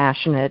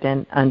compassionate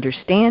and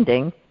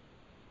understanding?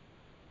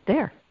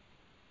 There.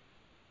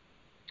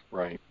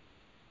 Right.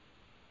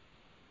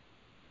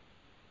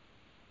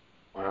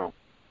 Wow.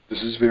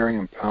 This is very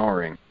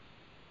empowering.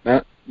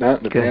 Not in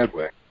a bad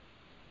way.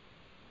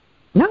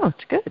 No,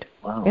 it's good.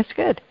 Wow. It's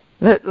good.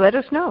 Let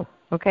us know,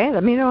 okay?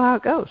 Let me know how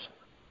it goes.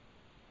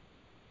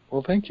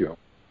 Well, thank you.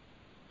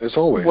 As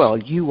always. Well,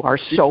 you are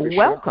so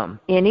welcome.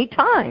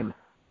 Anytime.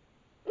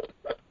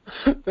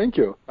 Thank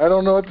you. I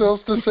don't know what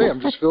else to say.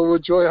 I'm just filled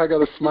with joy. I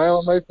got a smile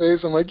on my face.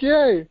 I'm like,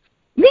 yay.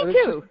 Me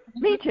too.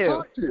 Me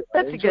too.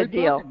 That's a good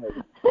deal.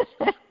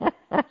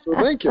 So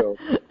thank you.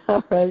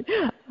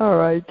 All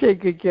right.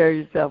 Take good care of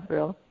yourself,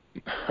 Bill.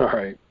 All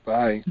right.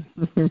 Bye.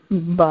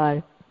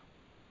 Bye.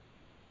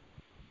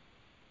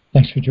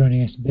 Thanks for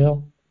joining us,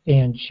 Bill.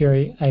 And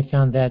Sherry, I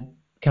found that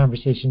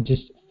conversation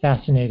just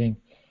fascinating,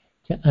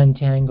 to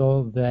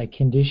untangle the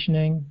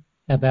conditioning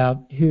about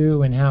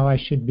who and how I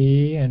should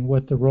be and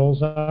what the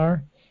roles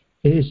are.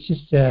 It's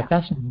just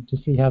fascinating to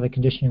see how the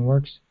conditioning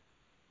works.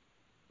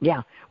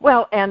 Yeah.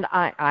 Well, and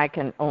I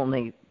can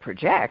only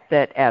project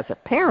that as a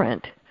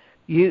parent,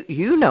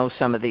 you know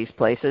some of these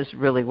places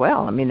really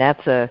well. I mean,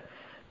 that's a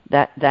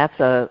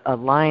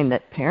line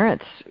that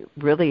parents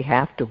really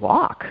have to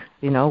walk.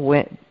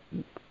 When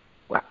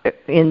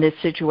in this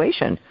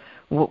situation,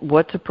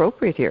 what's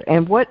appropriate here,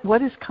 and what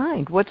is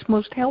kind, what's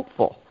most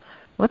helpful,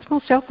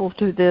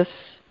 to this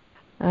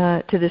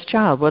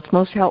child, what's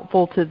most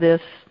helpful to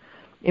this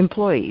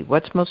employee,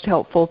 what's most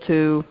helpful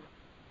to.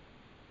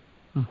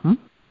 Mm-hmm.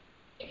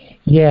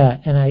 Yeah,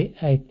 and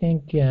I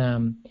think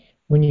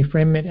when you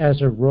frame it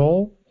as a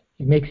role,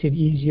 it makes it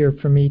easier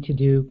for me to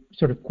do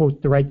sort of,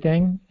 quote, the right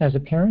thing as a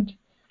parent.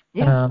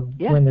 When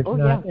there's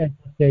not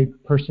a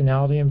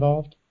personality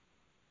involved.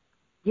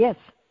 Yes.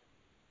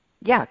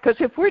 Yeah, because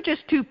if we're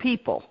just two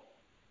people,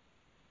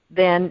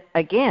 then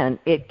again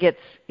it gets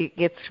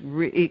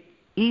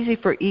easy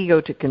for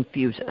ego to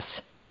confuse us.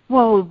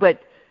 Well, but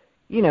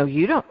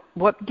you don't.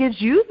 What gives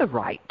you the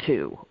right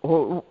to?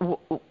 Or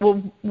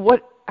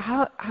what?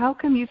 How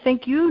come you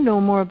think you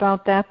know more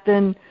about that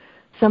than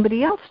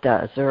somebody else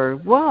does? Or,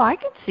 well, I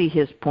can see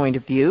his point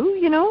of view.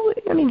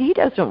 I mean, he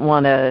doesn't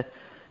want to.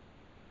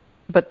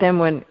 But then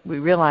when we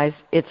realize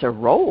it's a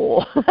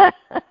role,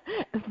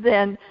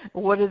 then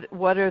what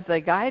are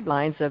the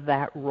guidelines of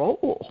that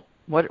role?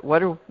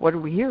 What are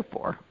we here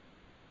for?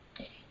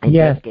 And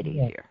yes, get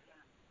easier.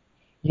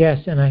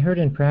 Yes, and I heard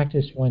in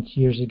practice once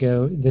years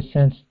ago the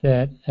sense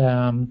that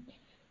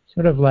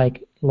sort of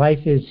like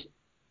life is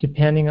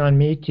depending on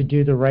me to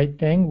do the right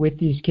thing with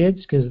these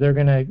kids because they're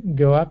going to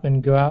go up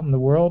and go out in the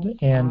world,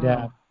 and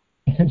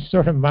it's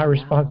sort of my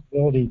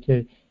responsibility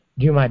to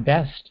do my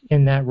best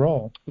in that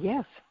role.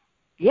 Yes.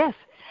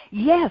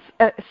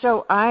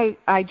 So I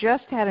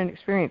just had an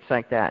experience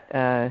like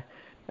that,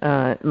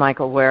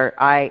 Michael, where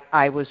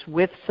I was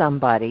with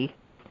somebody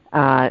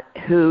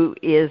who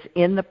is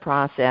in the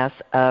process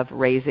of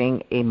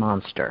raising a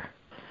monster.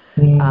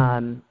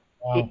 Wow.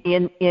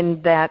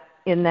 In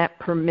that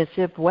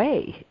permissive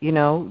way,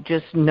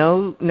 just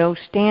no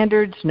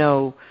standards,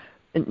 no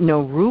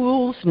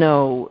rules,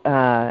 no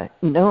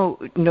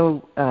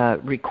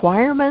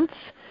requirements.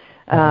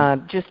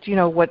 Just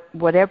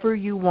whatever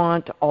you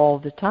want all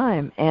the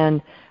time,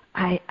 and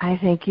I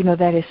think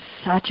that is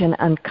such an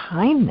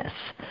unkindness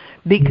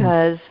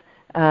because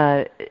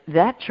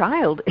that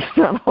child is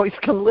not always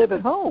going to live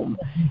at home,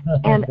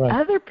 and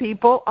other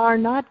people are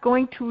not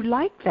going to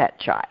like that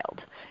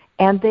child,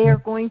 and they are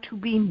going to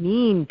be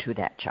mean to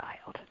that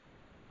child,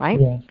 right?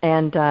 Yes.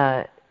 And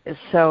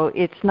so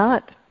it's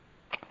not.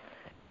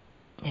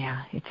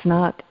 Yeah, it's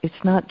not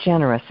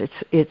generous.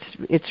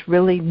 It's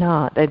really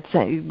not.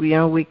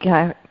 We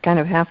kind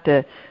of have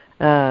to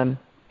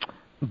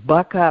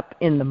buck up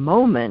in the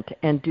moment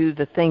and do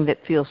the thing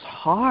that feels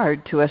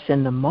hard to us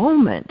in the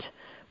moment.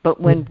 But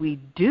when we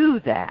do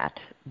that,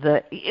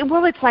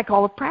 it's like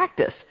all of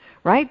practice,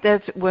 right?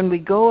 That's when we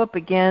go up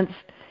against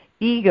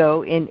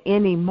ego in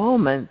any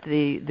moment.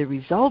 The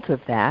result of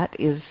that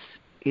is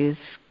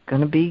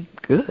going to be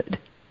good.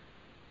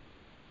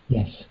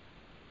 Yes.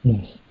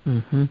 Yes.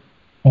 Mm-hmm.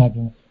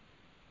 Fabulous.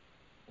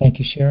 Thank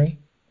you, Sherry.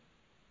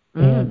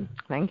 And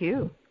thank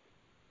you.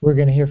 We're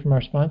going to hear from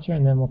our sponsor,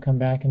 and then we'll come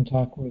back and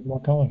talk with more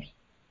callers.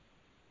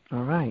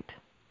 All right.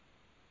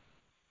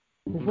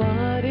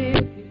 What if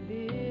you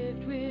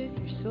lived with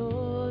your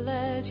soul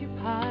as your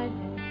pilot?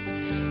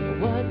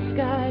 What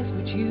skies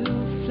would you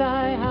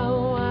fly?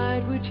 How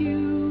wide would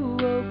you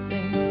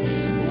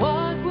open?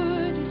 What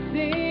would you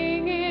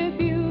sing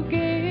if you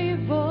gave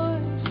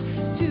voice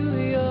to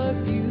your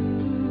beautiful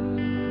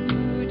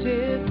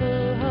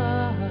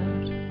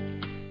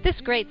heart? This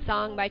great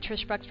song by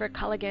Trish Bruxford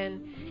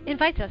Culligan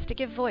invites us to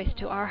give voice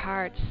to our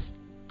hearts.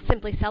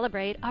 Simply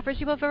Celebrate offers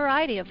you a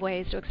variety of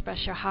ways to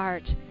express your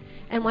heart.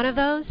 And one of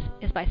those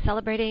is by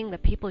celebrating the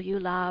people you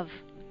love.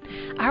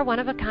 Our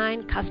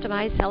one-of-a-kind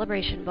customized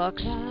celebration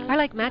books are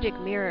like magic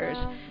mirrors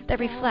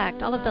that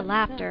reflect all of the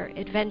laughter,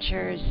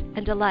 adventures,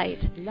 and delight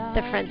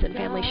that friends and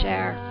family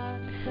share.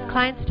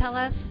 Clients tell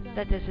us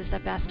that this is the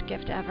best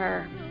gift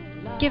ever.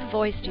 Give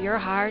voice to your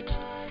heart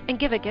and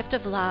give a gift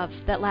of love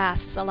that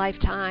lasts a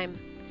lifetime.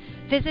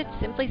 Visit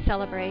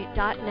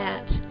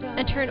simplycelebrate.net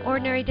and turn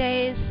ordinary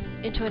days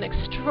into an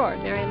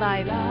extraordinary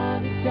life.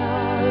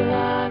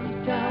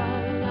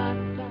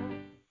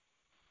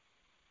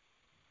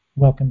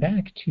 Welcome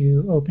back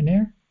to Open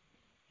Air.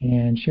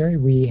 And Sherry,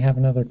 we have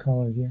another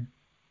caller here.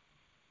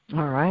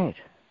 All right.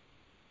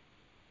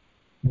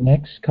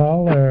 Next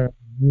caller,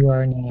 you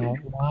are now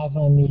live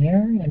on the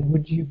air, and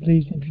would you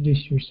please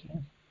introduce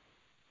yourself?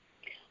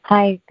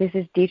 Hi, this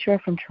is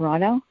Deetra from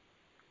Toronto.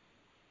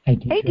 Hi,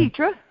 Deetra. Hey,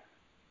 Deetra.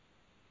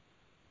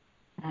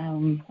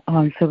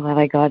 I'm so glad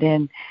I got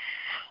in.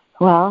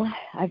 Well,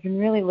 I've been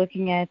really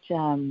looking at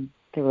the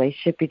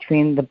relationship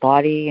between the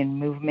body and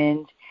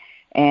movement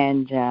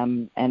and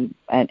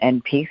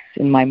peace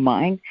in my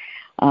mind.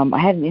 I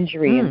had an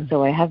injury, and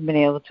so I haven't been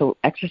able to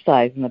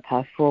exercise in the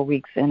past 4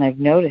 weeks, and I've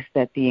noticed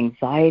that the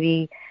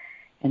anxiety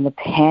and the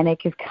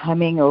panic is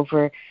coming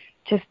over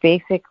just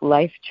basic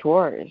life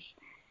chores.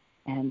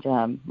 And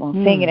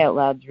saying it out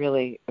loud is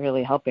really,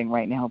 really helping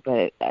right now,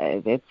 but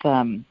it's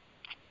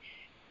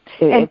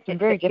been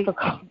very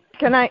difficult.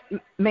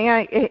 May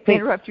I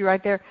interrupt you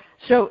right there?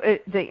 So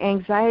the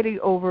anxiety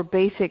over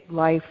basic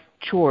life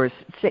chores.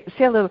 Say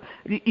a little.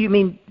 You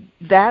mean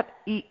that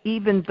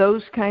even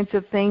those kinds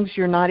of things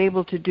you're not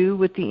able to do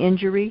with the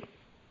injury?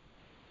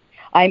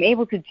 I'm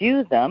able to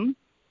do them.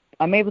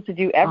 I'm able to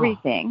do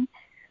everything,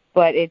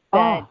 but it's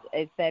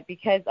that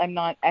because I'm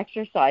not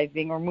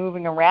exercising or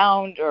moving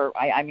around, or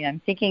I'm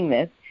thinking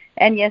this,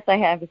 and yes, I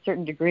have a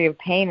certain degree of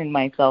pain in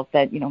myself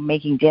that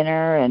making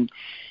dinner and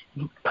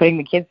putting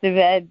the kids to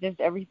bed, just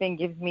everything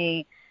gives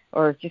me,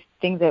 or just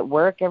things at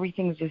work,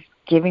 everything's just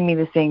giving me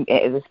these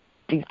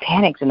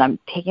panics, and I'm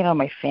taking it on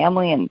my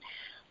family, and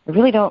I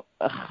really don't.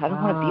 I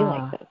don't want to be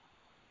like this.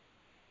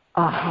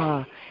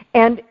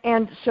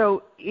 And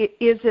so,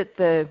 is it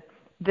the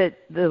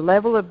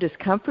level of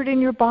discomfort in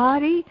your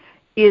body?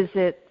 Is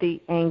it the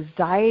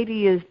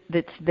anxiety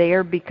that's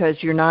there because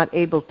you're not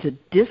able to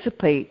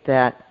dissipate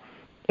that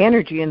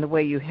energy in the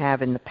way you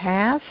have in the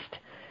past?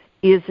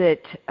 Is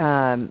it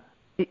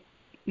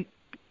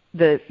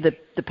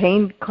the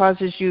pain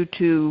causes you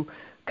to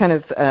kind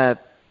of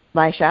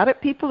lash out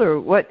at people, or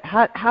what?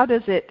 How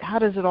does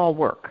it all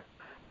work?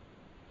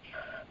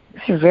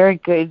 These are very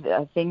good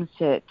things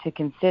to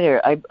consider.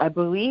 I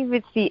believe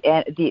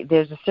it's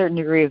there's a certain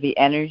degree of the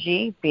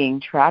energy being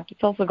trapped.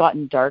 It's also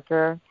gotten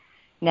darker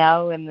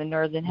now in the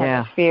northern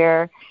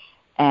hemisphere,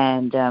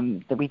 and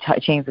that we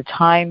changed the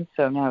time,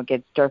 so now it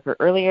gets darker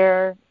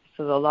earlier.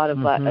 So a lot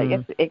of I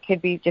guess it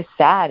could be just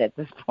sad at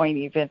this point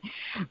even,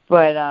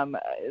 but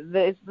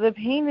the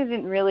pain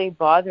isn't really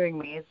bothering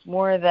me. It's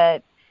more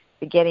that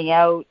the getting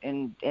out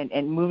and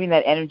moving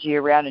that energy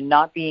around and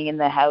not being in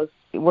the house,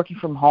 working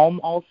from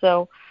home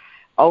also,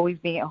 always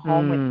being at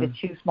home with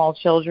the 2 small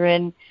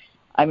children.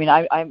 I mean,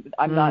 I'm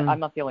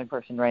not the only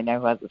person right now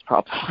who has this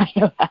problem. I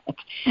know that.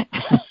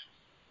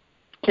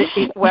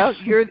 Well,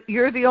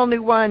 you're the only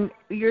one.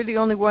 You're the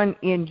only one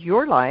in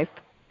your life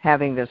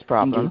having this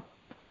problem. Indeed.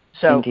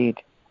 So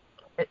Indeed.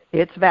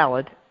 It's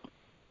valid.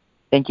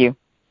 Thank you.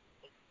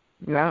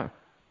 Yeah.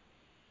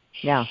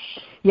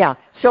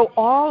 So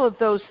all of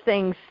those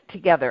things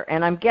together,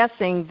 and I'm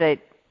guessing that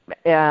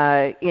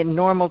in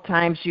normal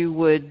times you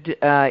would,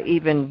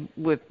 even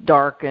with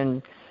dark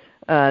and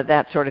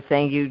that sort of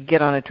thing, you'd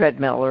get on a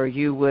treadmill, or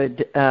you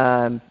would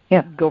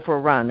go for a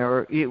run,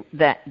 or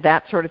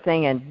that sort of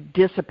thing, and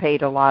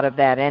dissipate a lot of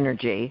that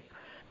energy.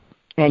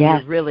 And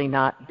you're really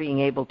not being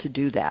able to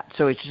do that,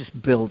 so it's just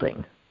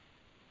building.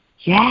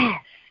 Yes.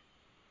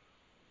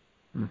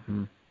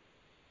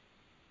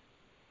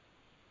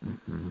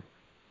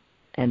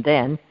 And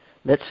then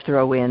let's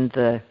throw in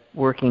the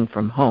working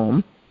from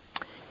home.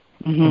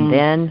 And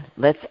then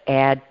let's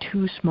add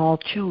 2 small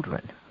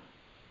children.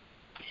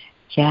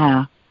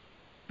 Yeah.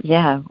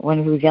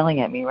 One who's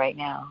yelling at me right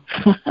now.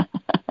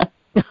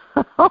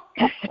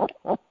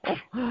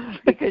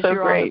 Because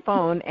you're on the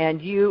phone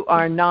and you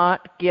are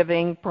not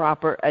giving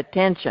proper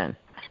attention.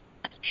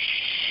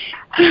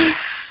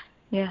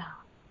 Yeah,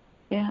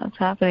 it's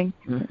happening.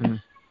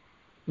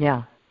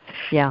 Yeah.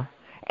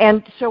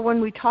 And so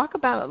when we talk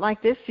about it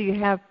like this, do you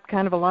have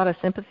kind of a lot of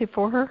sympathy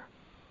for her?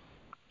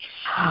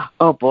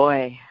 Oh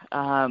boy.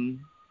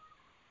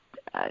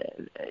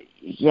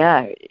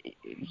 Yeah.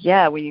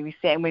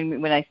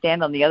 When I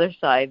stand on the other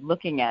side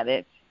looking at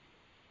it,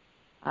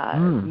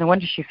 no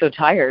wonder she's so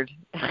tired.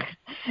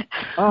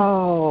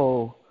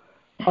 Oh,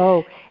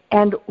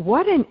 and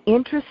what an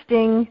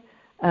interesting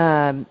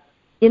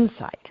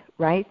insight,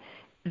 right?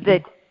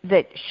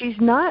 That she's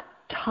not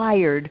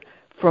tired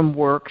from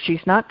work.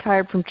 She's not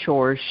tired from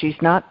chores. She's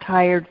not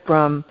tired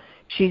from.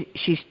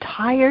 She's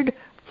tired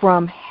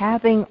from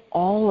having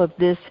all of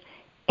this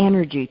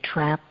energy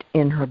trapped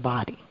in her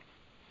body.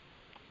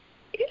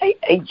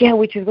 Yeah,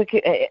 which is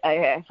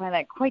I find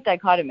that quite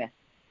dichotomous.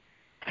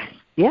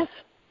 Yes.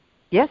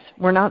 Yes,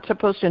 we're not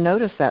supposed to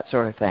notice that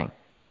sort of thing.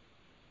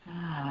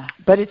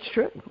 But it's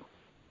true.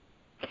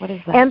 What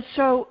is that? And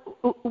so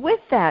with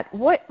that,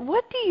 what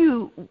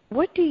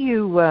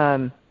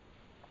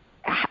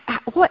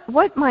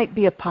might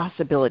be a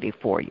possibility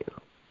for you?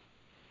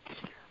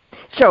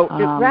 So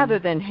rather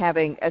than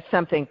having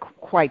something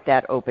quite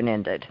that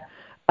open-ended,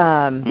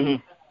 I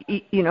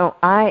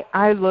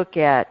look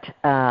at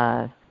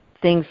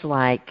things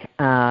like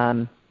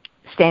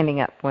standing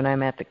up when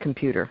I'm at the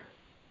computer,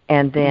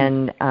 and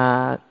then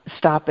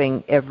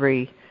stopping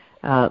every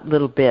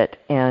little bit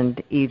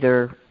and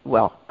either,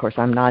 well, of course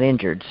I'm not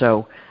injured,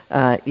 so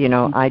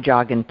I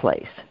jog in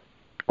place,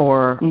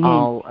 or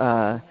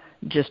I'll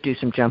just do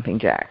some jumping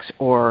jacks,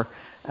 or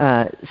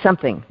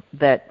something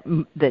that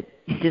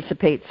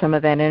dissipates some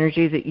of that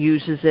energy, that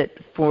uses it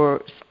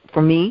for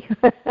me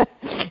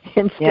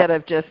instead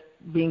of just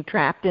being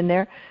trapped in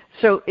there.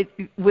 So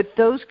with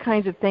those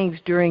kinds of things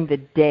during the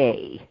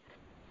day,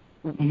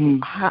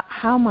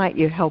 how might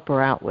you help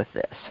her out with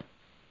this?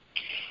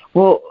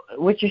 Well,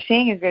 what you're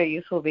saying is very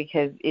useful,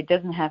 because it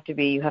doesn't have to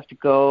be you have to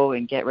go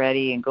and get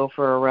ready and go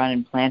for a run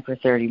and plan for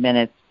 30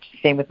 minutes.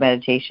 Same with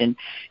meditation.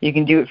 You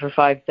can do it for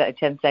 10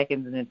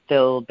 seconds and it's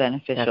still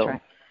beneficial. That's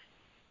right.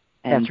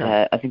 And That's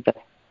right. I think that,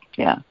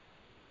 yeah.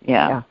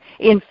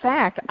 In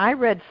fact, I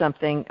read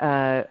something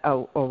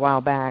a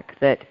while back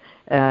that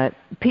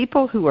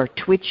people who are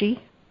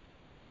twitchy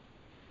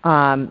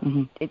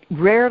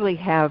rarely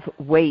have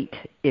weight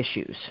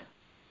issues.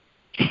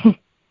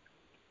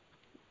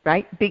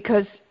 Right?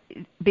 Because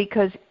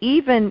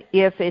even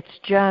if it's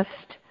just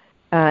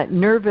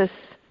nervous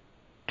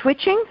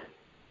twitching,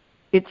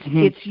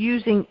 it's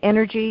using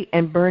energy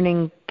and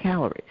burning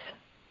calories.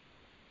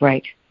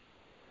 Right.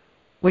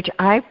 Which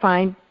I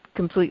find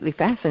completely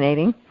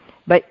fascinating.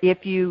 But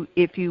if you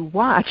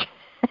watch,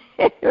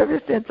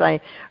 ever since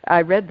I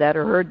read that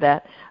or heard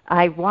that,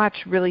 I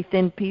watch really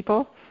thin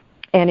people,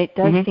 and it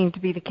does seem to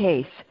be the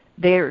case.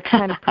 They're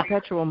kind of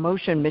perpetual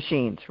motion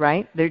machines,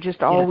 right? They're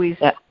just always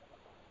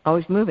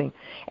moving.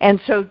 And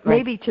so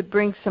maybe to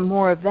bring some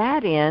more of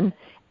that in,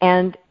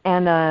 and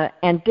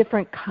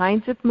different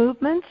kinds of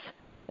movements,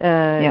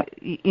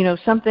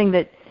 something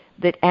that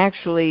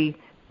actually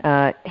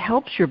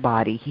helps your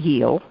body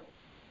heal,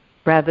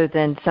 rather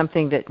than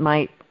something that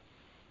might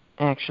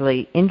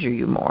actually injure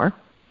you more.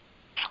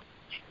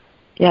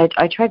 Yeah,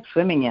 I tried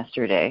swimming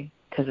yesterday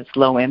because it's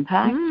low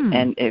impact,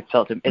 and it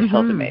felt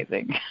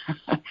amazing.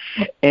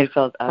 It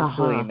felt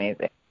absolutely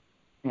amazing.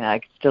 Yeah, I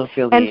could still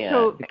feel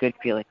the good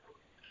feeling.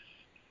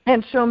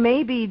 And so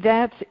maybe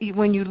that's,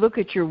 when you look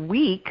at your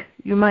week,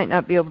 you might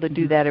not be able to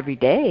do that every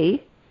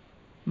day,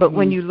 but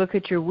when you look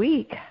at your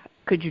week,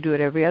 could you do it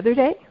every other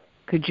day?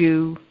 Could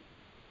you?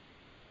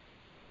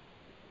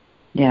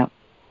 Yeah,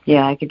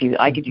 I could do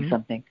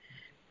something.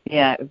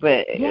 Yeah,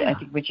 but I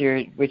think what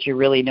you're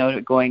really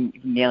narrowing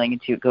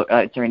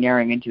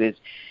into is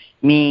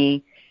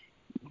me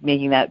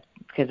making that,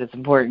 because it's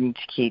important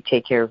to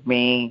take care of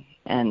me.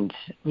 And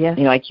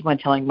I keep on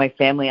telling my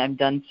family, I'm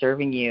done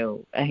serving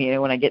you.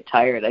 When I get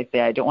tired, I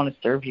say I don't want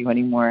to serve you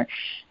anymore.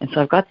 And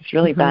so I've got this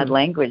really bad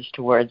language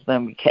towards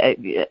them.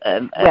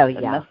 And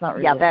that's not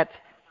really.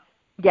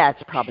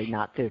 It's probably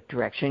not the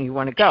direction you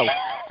want to go.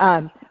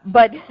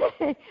 But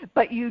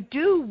you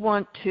do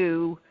want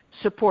to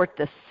support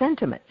the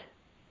sentiment,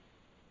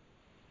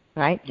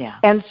 right? Yeah.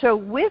 And so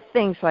with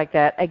things like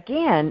that,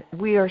 again,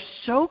 we are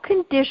so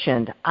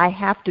conditioned. I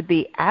have to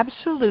be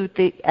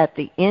absolutely at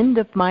the end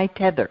of my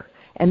tether,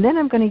 and then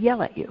I'm going to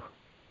yell at you.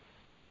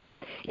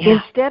 Yeah.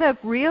 Instead of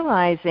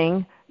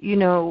realizing,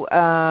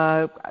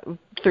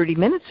 30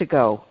 minutes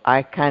ago,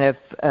 I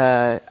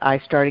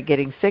started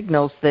getting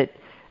signals that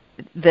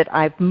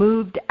I've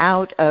moved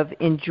out of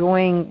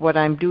enjoying what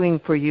I'm doing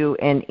for you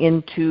and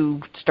into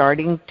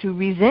starting to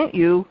resent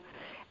you.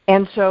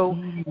 And so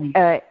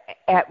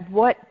at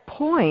what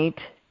point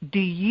do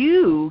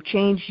you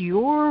change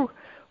your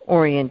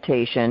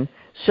orientation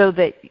so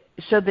that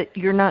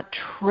you're not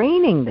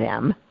training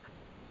them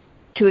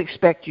to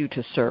expect you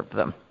to serve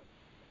them?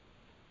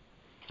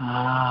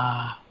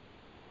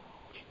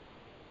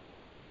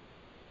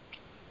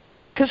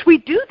 Because we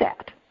do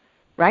that,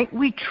 right?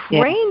 We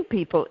train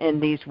people in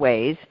these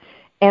ways,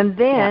 and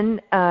then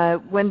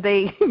when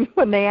they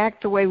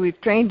act the way we've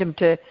trained them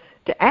to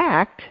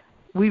act,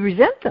 we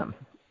resent them.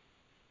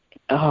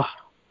 Oh,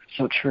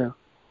 so true.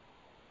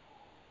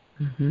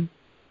 Mm-hmm.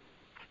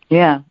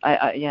 Yeah,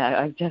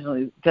 I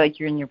definitely feel like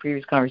you're in your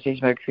previous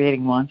conversation about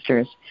creating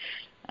monsters.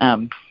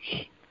 Yeah,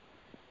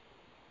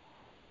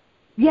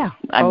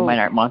 mine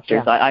aren't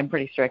monsters. Yeah. I'm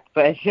pretty strict,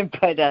 but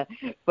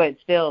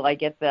still, I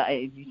get that.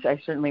 I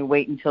certainly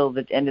wait until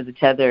the end of the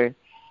tether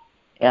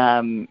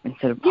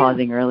instead of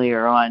pausing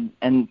earlier on,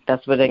 and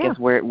that's what I guess that's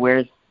what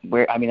wears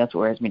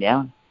me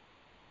down.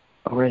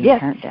 Or wears the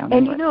parent down.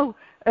 And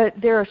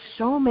there are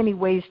so many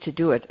ways to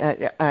do it.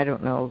 I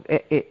don't know,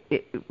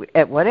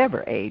 at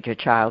whatever age a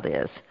child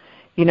is.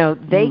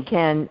 They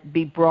can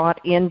be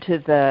brought into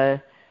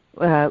the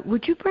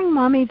would you bring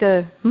Mommy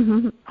the,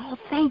 oh,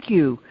 thank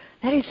you.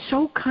 That is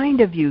so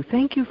kind of you.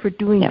 Thank you for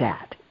doing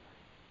that.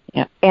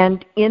 Yeah.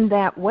 And in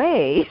that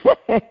way,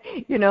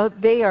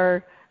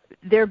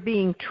 they're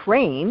being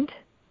trained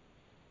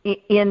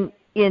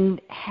in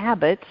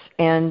habits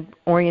and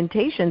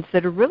orientations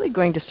that are really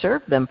going to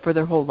serve them for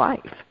their whole life.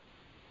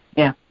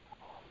 Yeah.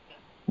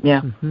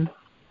 Yeah. Mm-hmm.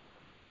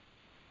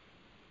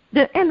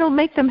 And it'll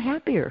make them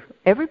happier.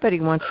 Everybody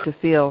wants to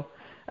feel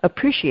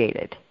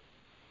appreciated.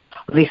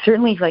 They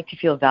certainly like to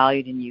feel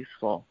valued and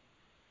useful.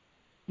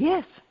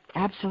 Yes,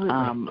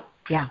 absolutely.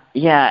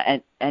 Yeah,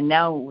 and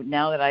now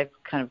that I've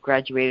kind of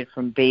graduated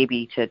from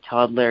baby to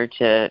toddler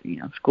to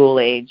school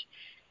age,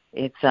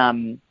 it's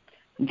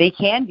they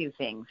can do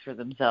things for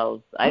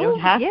themselves. I don't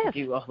have to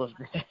do all of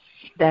this.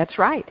 That's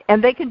right,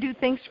 and they can do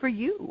things for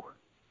you.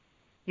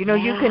 You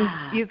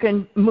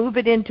can move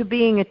it into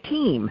being a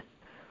team.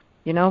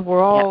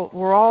 We're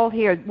all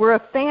here. We're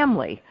a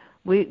family.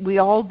 We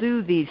all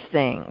do these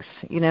things.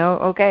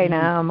 Okay,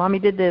 now Mommy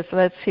did this.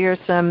 Let's hear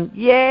some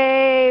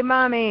yay,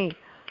 Mommy.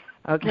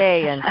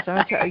 Okay, and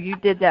so you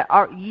did that.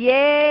 Oh,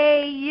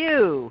 yay,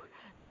 you.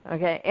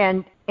 Okay,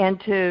 and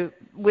to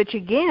which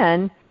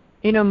again,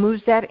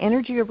 moves that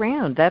energy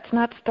around. That's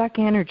not stuck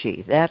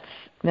energy.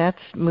 That's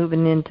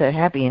moving into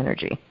happy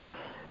energy.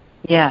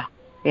 Yeah.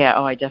 Yeah.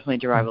 Oh, I definitely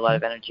derive a lot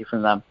of energy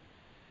from them.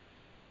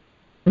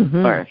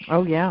 Mm-hmm. Or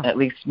at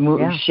least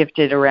shift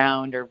it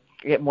around or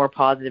get more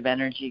positive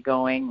energy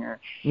going.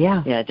 Or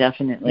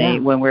definitely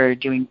when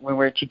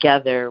we're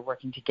together,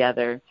 working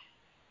together.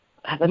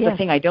 That's the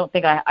thing. I don't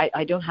think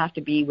I don't have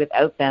to be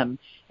without them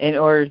in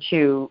order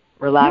to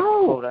relax,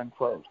 quote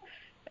unquote.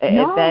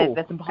 No,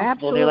 that's impossible.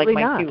 Absolutely They're like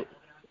my not. two.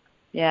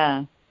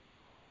 Yeah,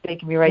 they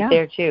can be right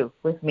there too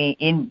with me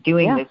in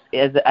doing this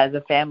as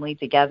a family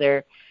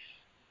together.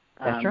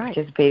 That's right.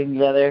 Participating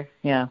together.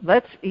 Yeah.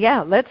 Let's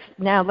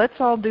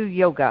all do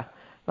yoga.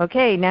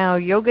 Okay, now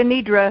Yoga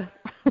Nidra.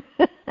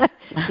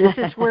 This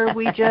is where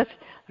we just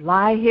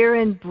lie here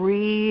and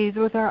breathe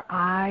with our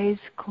eyes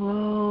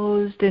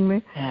closed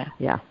and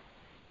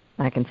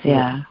I can see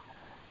it.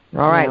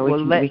 All right.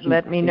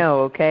 Let me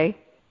know, okay?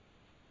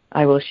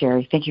 I will,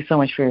 Sherry. Thank you so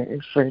much for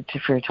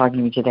talking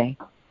to me today.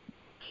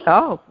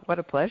 Oh, what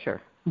a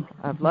pleasure.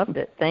 I've loved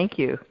it. Thank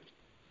you.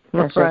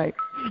 Yeah, All right.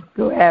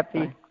 Go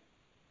happy.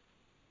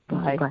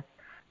 Bye. Bye.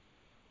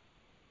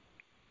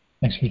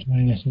 Thanks for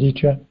joining us,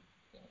 Deetra.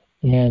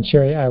 And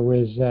Sherry, I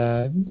was,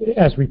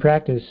 as we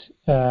practice,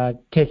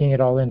 taking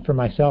it all in for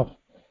myself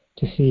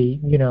to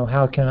see,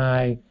 how can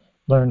I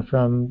learn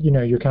from,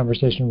 your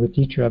conversation with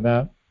Deetra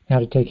about how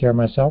to take care of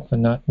myself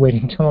and not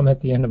waiting until I'm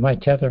at the end of my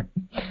tether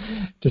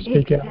to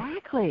speak out.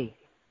 Exactly.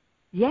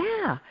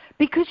 Yeah.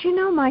 Because,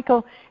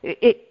 Michael,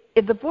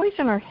 the voice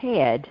in our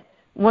head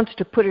wants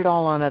to put it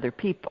all on other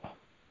people.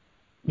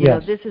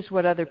 This is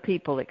what other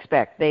people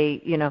expect.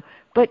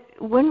 But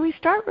when we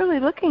start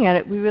really looking at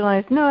it, we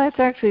realize, no, that's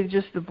actually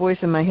just the voice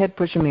in my head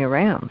pushing me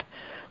around.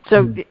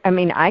 So,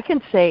 I can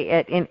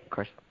say of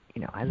course,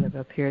 I live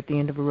up here at the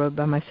end of a road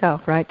by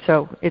myself, right?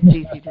 So it's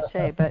easy to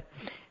say, but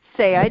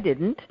say I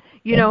didn't,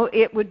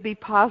 it would be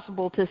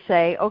possible to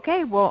say,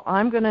 okay, well,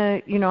 I'm going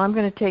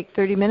to take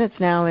 30 minutes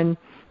now and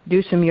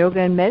do some yoga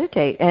and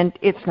meditate. And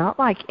it's not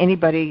like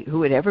anybody who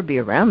would ever be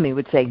around me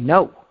would say,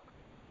 no,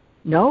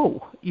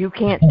 you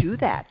can't do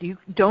that. You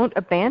don't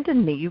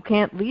abandon me. You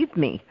can't leave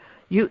me.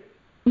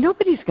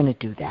 Nobody's going to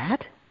do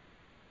that.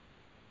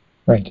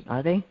 Right.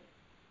 Are they?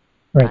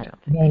 Right. I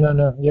don't think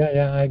No.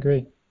 Yeah, I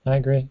agree.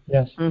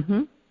 Yes.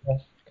 Mm-hmm.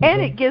 Yes.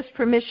 And it gives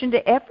permission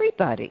to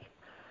everybody.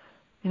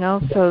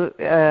 So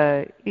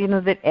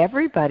that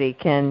everybody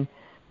can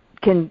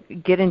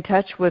get in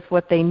touch with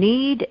what they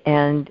need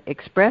and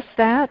express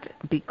that,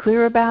 be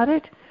clear about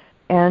it,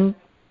 and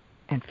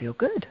feel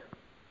good.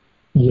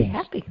 Yes.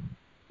 Be happy.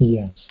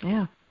 Yes.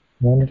 Yeah.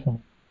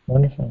 Wonderful.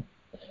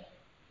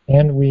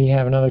 And we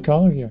have another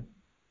caller here.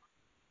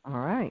 All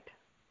right.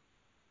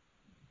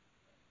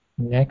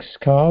 Next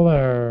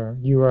caller,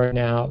 you are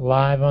now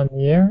live on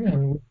the air,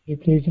 and would you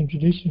please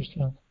introduce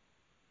yourself?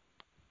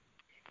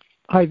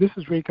 Hi, this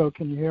is Rico.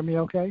 Can you hear me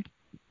okay?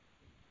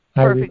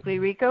 Hi, Perfectly,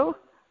 Rico.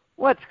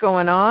 What's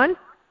going on?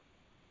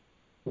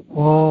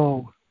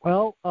 Oh,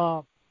 well,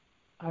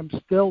 I'm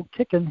still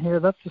kicking here.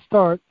 That's the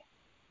start.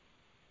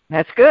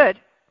 That's good.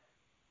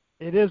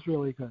 It is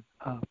really good.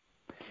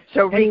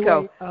 So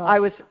Rico,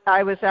 anyway,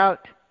 I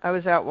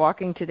was out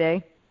walking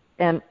today,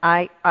 and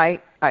I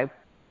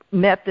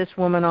met this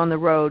woman on the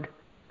road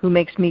who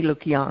makes me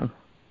look young.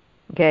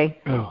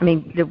 Okay,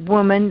 the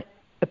woman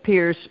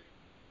appears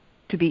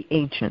to be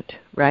ancient,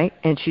 right?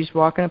 And she's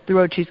walking up the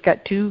road. She's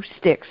got two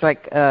sticks,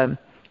 like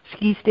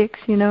ski sticks,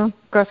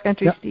 cross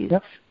country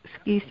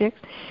ski sticks,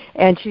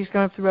 and she's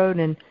going up the road.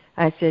 And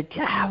I said,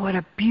 what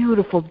a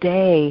beautiful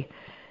day.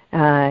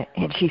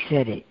 And she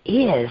said, it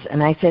is.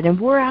 And I said, and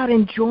we're out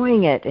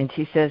enjoying it. And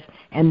she says,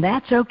 and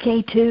that's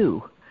okay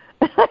too.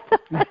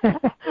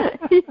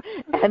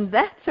 And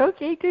that's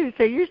okay too.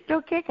 So you're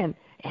still kicking.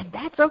 And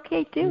that's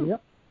okay too.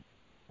 Yep.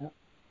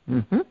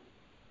 Mm-hmm.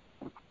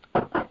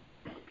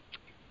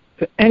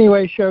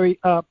 Anyway, Sherry,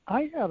 I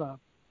had a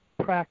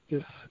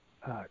practice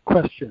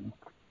question,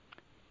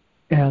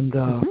 and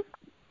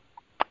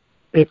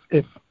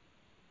if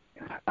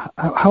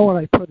how would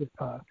I put it?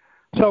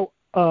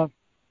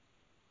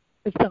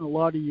 It's been a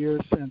lot of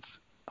years since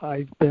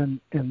I've been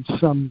in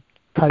some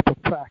type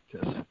of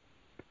practice,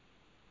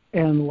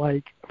 and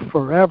like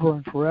forever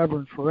and forever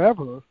and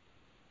forever,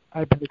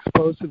 I've been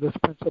exposed to this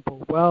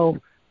principle. Well,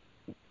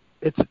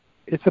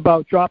 it's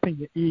about dropping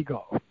the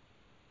ego,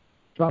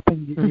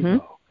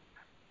 ego.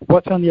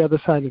 What's on the other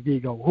side of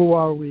ego? Who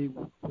are we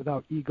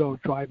without ego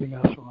driving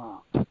us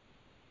around?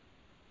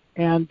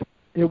 And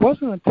it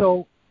wasn't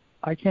until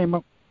I came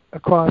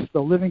across the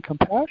Living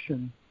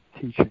Compassion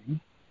teaching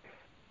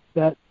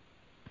that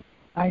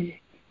I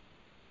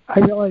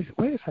realized,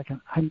 wait a second,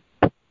 I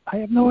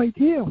have no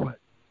idea what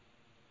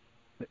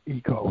the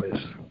ego is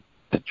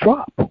to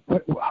drop.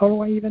 How do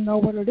I even know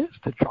what it is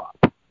to drop?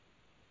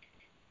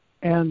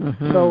 And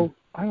so,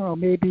 I don't know,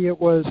 maybe it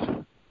was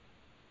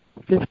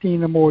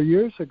 15 or more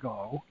years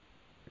ago,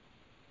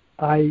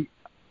 I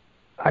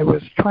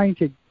was trying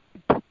to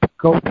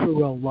go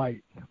through a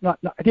light. Not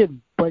I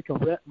didn't break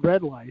a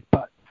red light,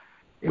 but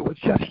it was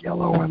just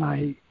yellow, and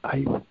I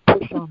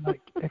pushed on the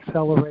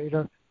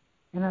accelerator,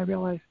 and I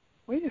realized,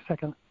 wait a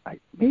second,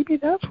 maybe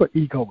that's what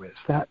ego is.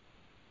 That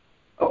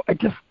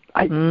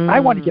I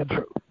want to get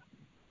through.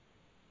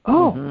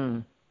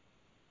 Oh,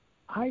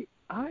 I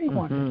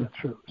want to get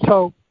through.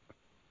 So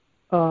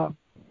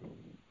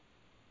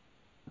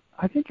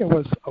I think it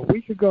was a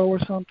week ago or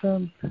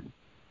something,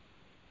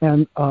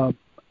 and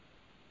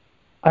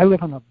I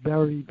live on a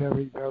very,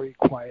 very, very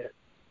quiet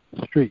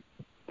street.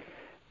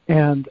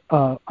 And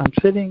I'm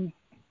sitting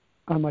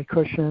on my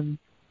cushion,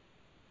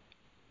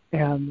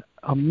 and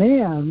a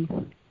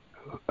man,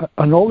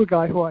 an older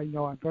guy who I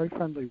know I'm very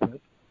friendly with,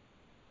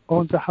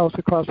 owns a house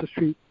across the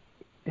street,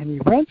 and he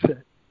rents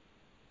it.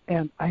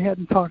 And I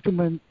hadn't talked to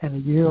him in a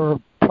year or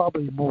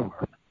probably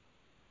more.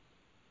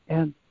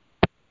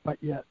 But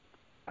yet,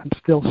 I'm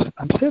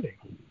sitting.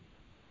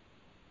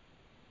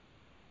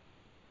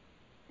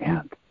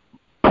 And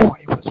boy,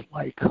 it was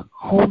like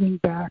holding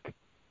back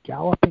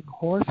galloping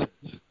horses,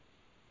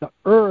 the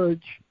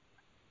urge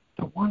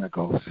to want to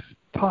go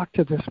talk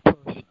to this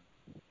person.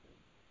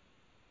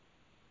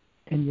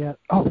 And yet,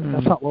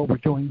 that's not what we're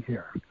doing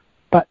here.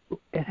 But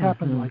it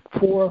happened like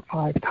 4 or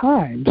 5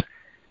 times.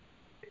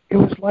 It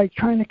was like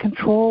trying to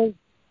control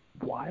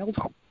wild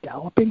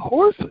galloping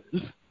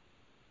horses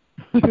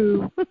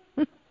to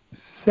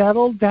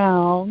settle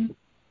down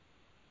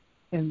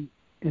and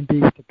be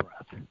with the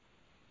breath.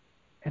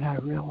 And I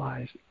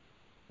realized,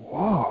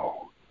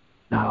 whoa,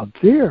 now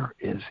there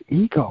is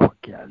ego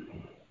again.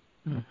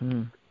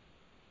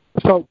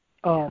 So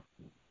I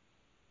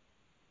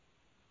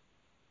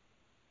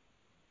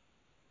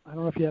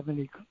don't know if you have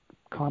any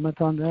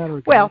comment on that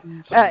or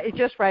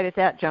just right at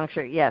that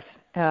juncture, yes,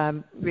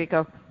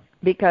 Rico,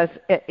 because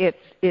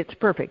it's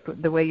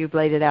perfect the way you've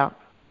laid it out.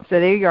 So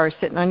there you are,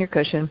 sitting on your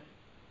cushion.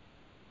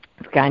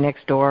 The guy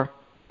next door,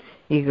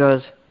 he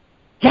goes,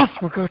 "Yes,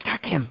 we're going to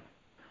attack him."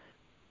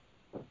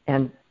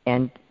 And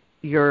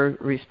your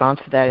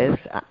response to that is,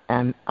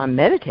 "I'm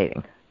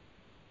meditating."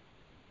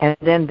 And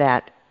then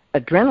that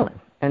adrenaline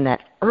and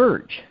that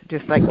urge,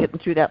 just like getting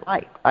through that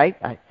light, right?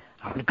 I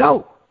want to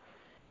go.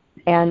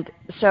 And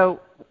so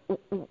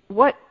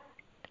what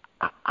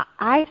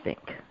I think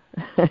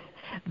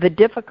the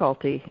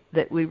difficulty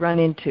that we run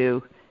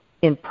into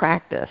in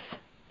practice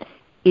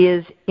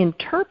is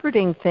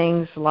interpreting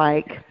things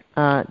like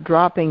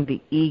dropping the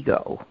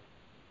ego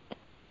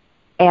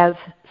as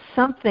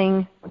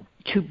something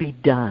to be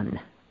done.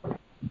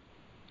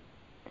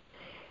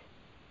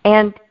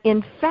 And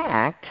in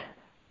fact,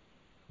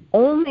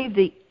 only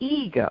the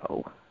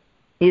ego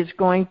is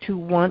going to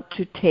want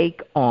to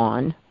take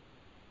on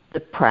the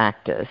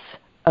practice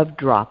of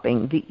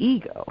dropping the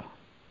ego.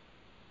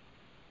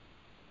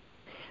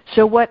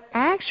 So what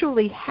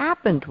actually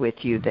happened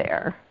with you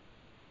there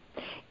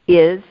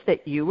is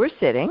that you were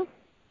sitting,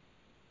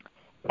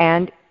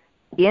 and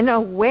in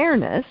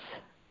awareness,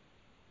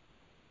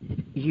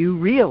 you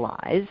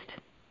realized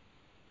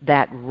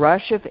that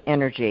rush of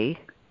energy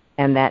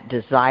and that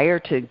desire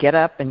to get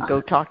up and go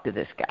talk to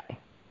this guy.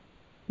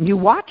 You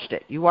watched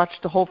it. You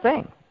watched the whole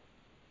thing,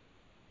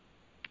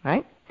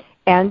 right?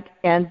 And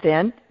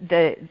then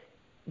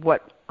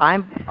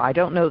I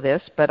don't know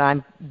this, but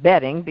I'm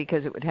betting,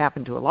 because it would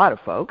happen to a lot of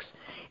folks,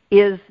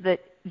 is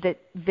that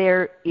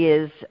there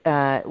is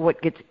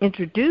what gets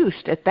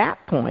introduced at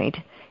that point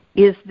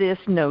is this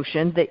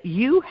notion that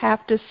you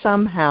have to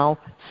somehow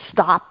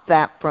stop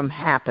that from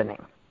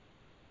happening.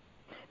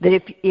 That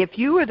if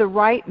you were the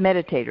right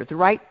meditator, the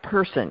right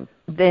person,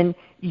 then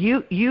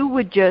you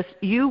would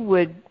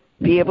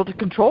be able to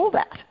control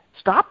that,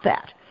 stop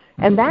that.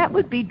 And that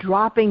would be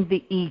dropping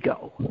the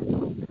ego.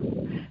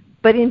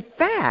 But in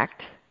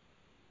fact,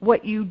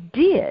 what you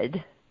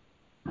did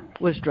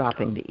was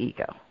dropping the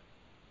ego.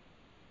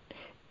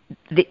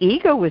 The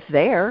ego was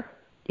there.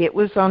 It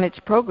was on its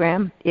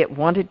program. It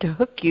wanted to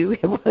hook you.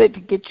 It wanted to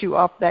get you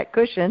off that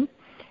cushion.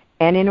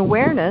 And in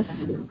awareness,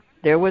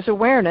 there was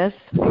awareness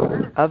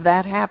of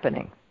that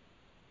happening.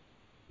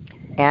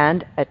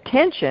 And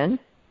attention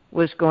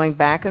was going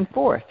back and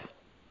forth.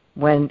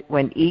 When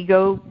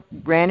ego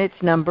ran its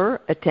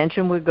number,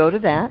 attention would go to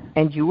that,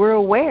 and you were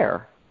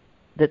aware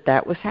that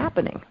that was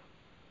happening.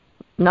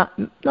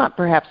 Not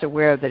perhaps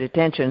aware that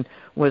attention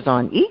was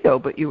on ego,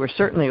 but you were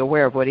certainly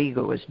aware of what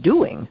ego was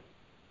doing,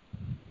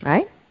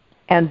 right?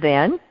 And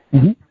then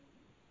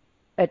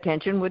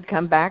attention would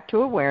come back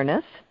to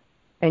awareness,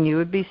 and you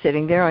would be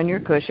sitting there on your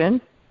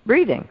cushion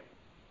breathing.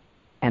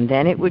 And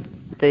then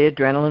the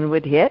adrenaline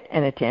would hit,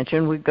 and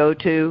attention would go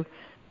to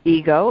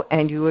ego,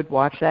 and you would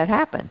watch that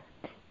happen.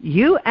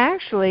 You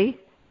actually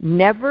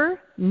never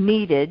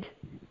needed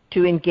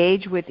to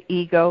engage with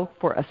ego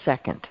for a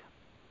second.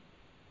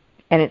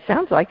 And it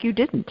sounds like you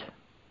didn't.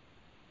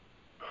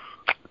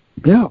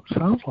 Yeah,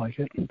 sounds like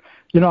it.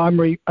 You know, I'm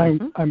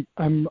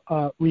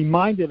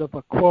reminded of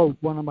a quote,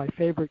 one of my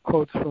favorite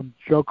quotes from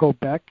Joko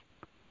Beck,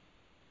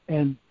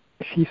 and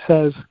she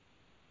says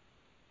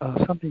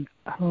something,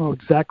 I don't know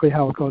exactly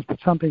how it goes, but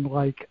something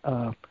like,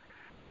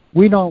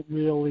 we don't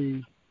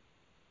really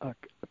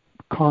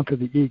conquer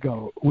the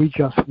ego, we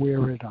just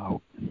wear it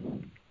out.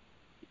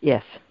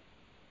 Yes.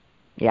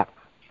 Yeah.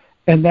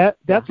 And that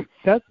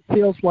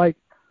feels like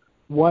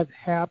what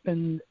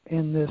happened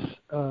in this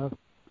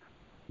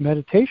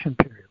meditation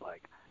period.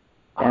 Like,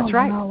 that's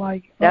right. You know,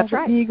 like, that's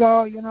right.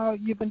 Ego, you know,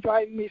 you've been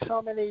driving me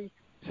so many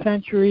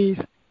centuries.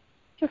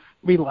 Just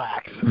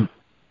relax.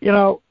 You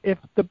know, if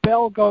the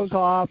bell goes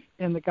off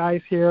and the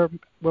guy's here,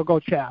 we'll go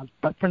chat.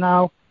 But for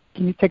now,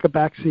 can you take a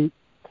back seat?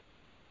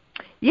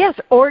 Yes,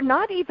 or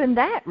not even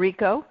that,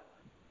 Rico.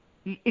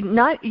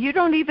 You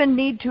don't even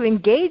need to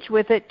engage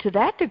with it to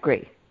that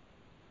degree.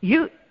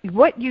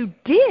 What you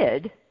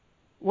did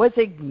was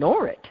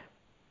ignore it,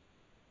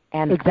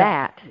 and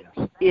exactly.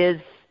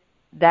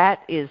 that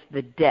is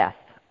the death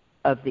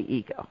of the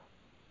ego.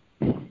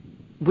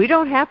 We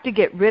don't have to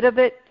get rid of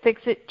it,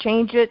 fix it,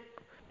 change it,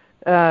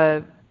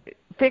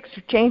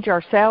 change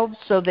ourselves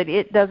so that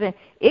it doesn't.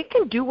 It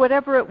can do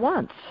whatever it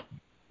wants.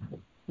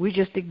 We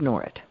just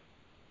ignore it.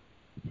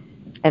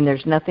 And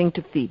there's nothing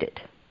to feed it.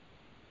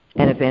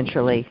 And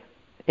eventually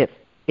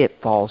it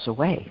falls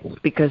away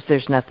because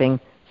there's nothing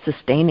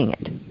sustaining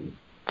it.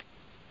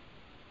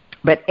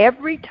 But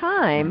every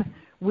time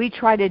we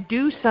try to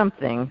do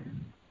something,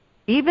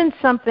 even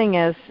something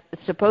as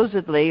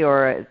supposedly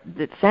or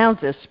that sounds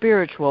as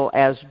spiritual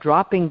as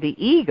dropping the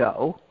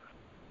ego,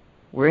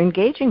 we're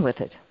engaging with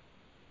it.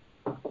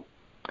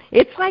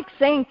 It's like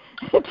saying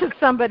to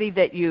somebody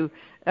that you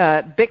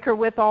bicker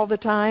with all the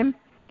time,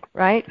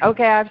 right?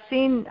 Okay, I've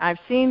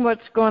seen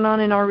what's going on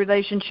in our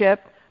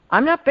relationship.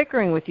 I'm not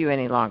bickering with you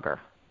any longer.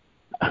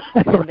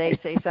 And they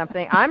say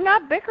something, I'm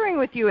not bickering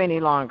with you any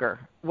longer.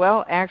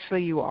 Well,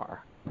 actually you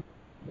are.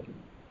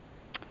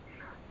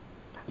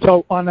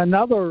 So on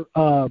another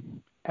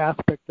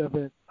aspect of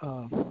it,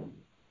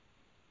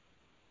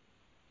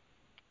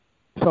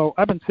 so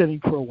I've been sitting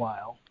for a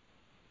while,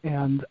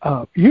 and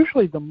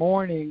usually the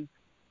morning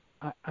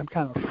I'm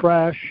kind of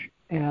fresh,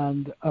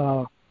 and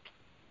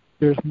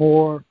there's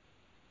more,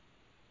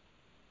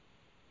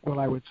 what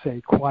I would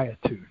say,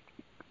 quietude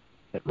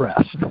at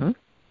rest. Mm-hmm.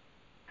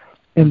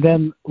 And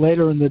then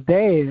later in the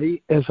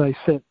day, as I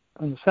sit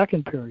in the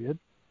second period,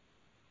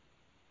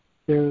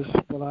 there's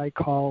what I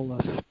call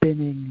a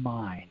spinning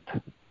mind.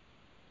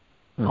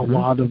 Mm-hmm. A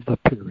lot of the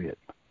period.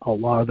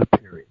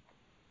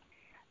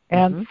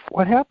 And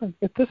what happens,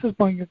 if this is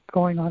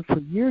going on for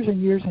years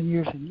and years and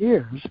years and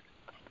years,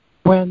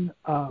 when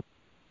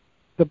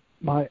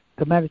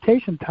the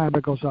meditation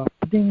timer goes off,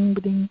 ding,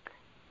 ding,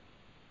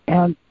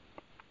 and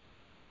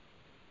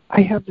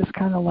I have this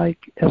kind of like,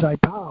 as I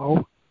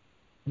bow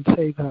and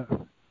say the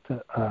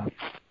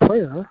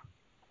prayer,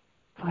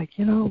 like,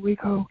 you know,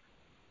 Rico,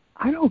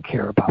 I don't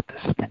care about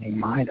the spinning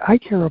mind. I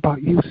care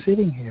about you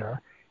sitting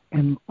here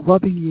and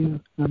loving you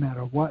no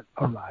matter what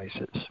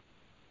arises.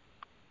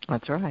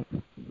 That's right.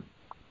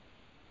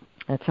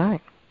 That's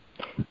right.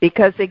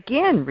 Because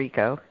again,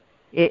 Rico,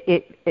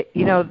 it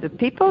you know, the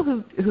people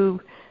who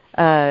you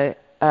know,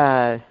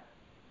 I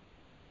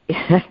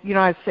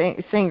was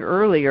saying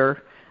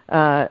earlier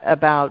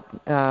about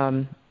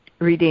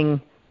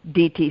reading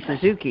D.T.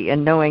 Suzuki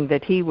and knowing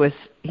that he was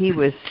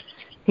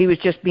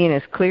just being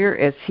as clear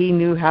as he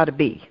knew how to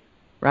be,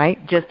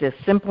 right? Just as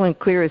simple and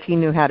clear as he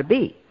knew how to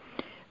be.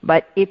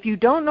 But if you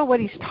don't know what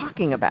he's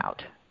talking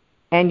about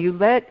and you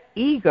let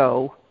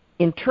ego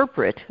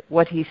interpret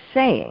what he's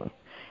saying,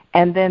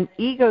 and then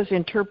ego's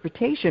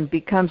interpretation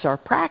becomes our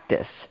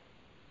practice,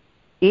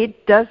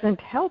 it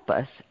doesn't help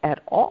us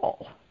at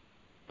all.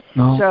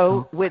 No,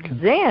 so with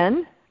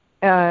Zen,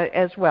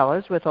 as well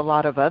as with a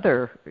lot of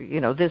other, you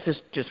know, this is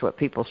just what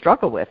people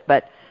struggle with,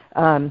 but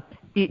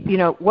you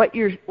know, what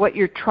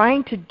you're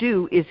trying to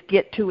do is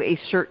get to a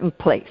certain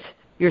place.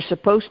 You're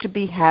supposed to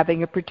be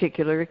having a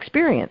particular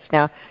experience.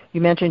 Now,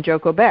 you mentioned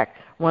Joko Beck.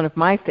 One of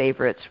my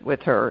favorites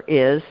with her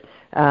is,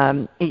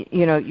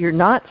 you know, you're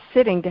not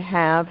sitting to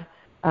have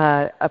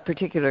a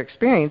particular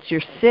experience.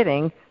 You're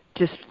sitting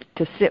just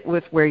to sit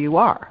with where you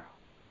are.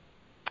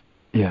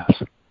 Yes.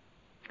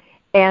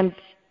 And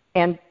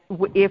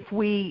if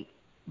we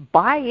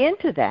buy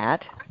into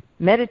that,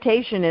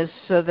 meditation is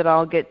so that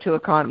I'll get to a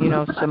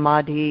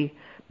samadhi,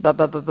 blah,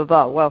 blah, blah, blah,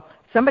 blah. Well,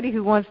 somebody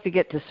who wants to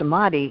get to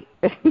samadhi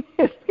is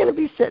going to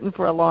be sitting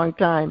for a long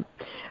time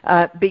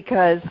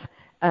because,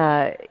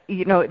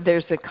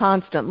 there's a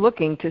constant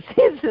looking to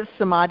see, is this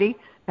samadhi?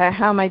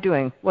 How am I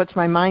doing? What's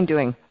my mind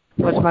doing?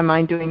 What's my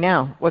mind doing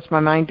now? What's my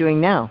mind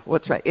doing now?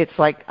 It's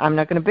like, I'm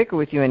not going to bicker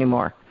with you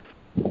anymore.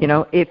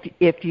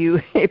 If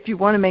you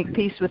want to make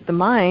peace with the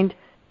mind,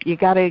 you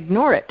got to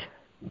ignore it.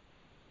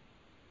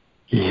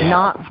 Yeah,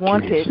 not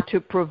want it to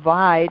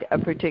provide a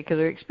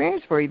particular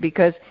experience for you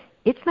because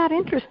it's not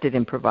interested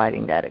in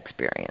providing that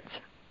experience.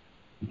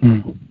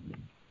 Mm.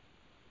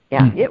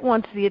 Yeah, it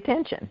wants the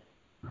attention,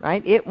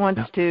 right? It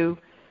wants to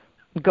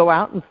go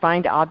out and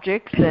find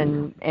objects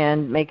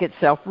and make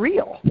itself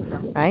real,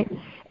 right?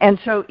 And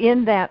so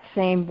in that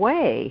same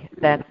way,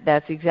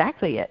 that's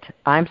exactly it.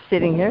 I'm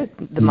sitting here,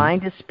 the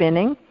mind is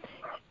spinning.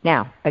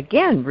 Now,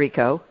 again,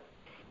 Rico,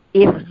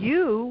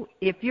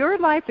 if your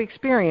life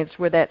experience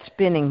were that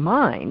spinning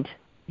mind,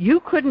 you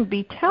couldn't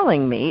be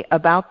telling me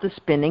about the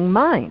spinning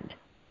mind.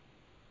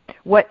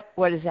 What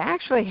is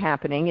actually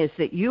happening is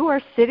that you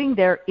are sitting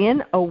there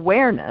in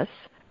awareness,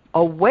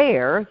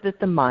 aware that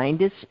the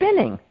mind is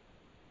spinning.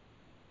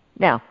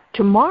 Now,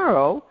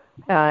 tomorrow,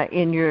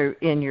 in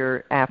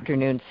your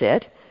afternoon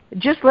sit,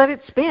 just let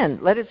it spin.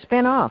 Let it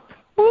spin off.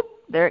 Boop,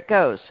 there it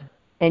goes.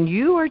 And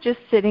you are just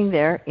sitting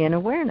there in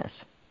awareness.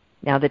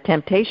 Now, the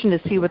temptation to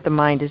see what the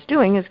mind is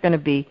doing is going to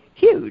be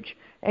huge,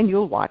 and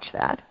you'll watch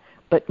that.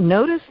 But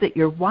notice that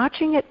you're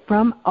watching it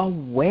from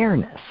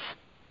awareness.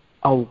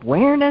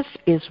 Awareness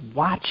is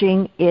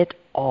watching it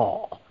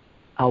all.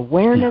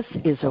 Awareness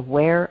is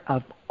aware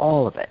of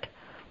all of it.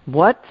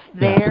 What's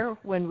there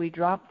when we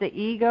drop the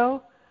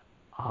ego?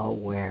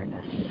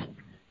 Awareness.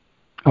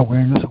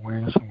 Awareness.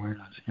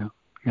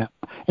 Yeah.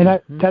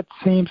 And that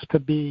seems to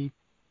be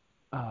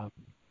a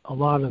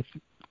lot of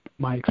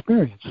my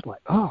experience.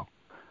 Like,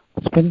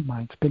 spinning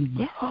mind.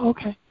 Yeah. Oh,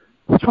 okay.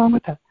 What's wrong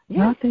with that?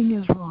 Yeah. Nothing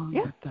is wrong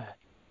with that.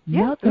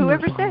 Yeah. Nothing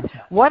Whoever is wrong said, with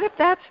that.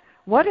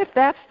 what if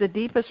that's the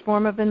deepest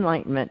form of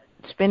enlightenment?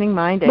 Spinning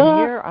mind, and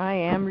here I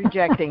am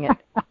rejecting it.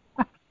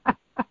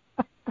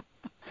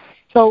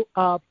 So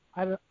I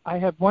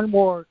have one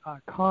more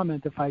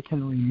comment, if I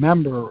can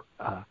remember.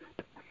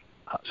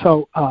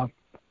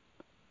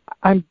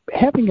 I'm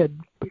having a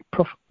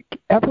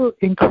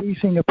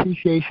ever-increasing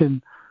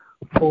appreciation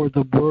for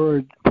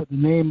the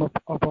name of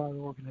our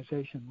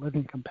organization,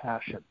 Living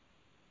Compassion.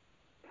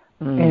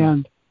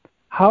 And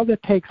how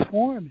that takes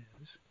form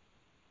is,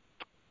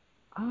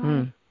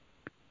 I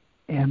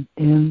am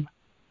in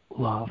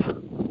love.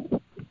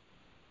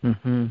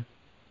 Mm-hmm.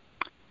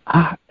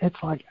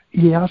 It's like,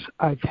 yes,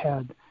 I've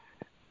had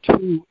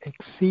 2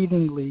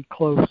 exceedingly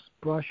close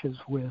brushes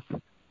with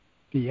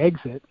the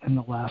exit in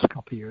the last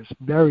couple of years.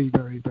 Very,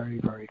 very, very,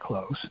 very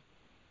close.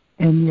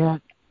 And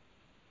yet,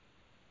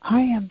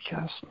 I am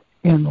just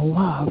in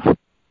love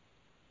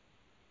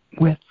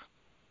with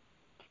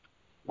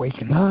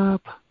waking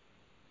up,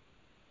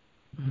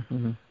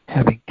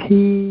 having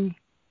tea,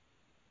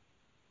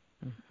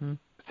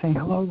 saying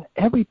hello to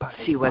everybody.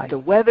 See what the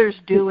weather's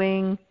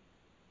doing.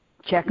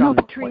 Check on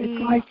the trees.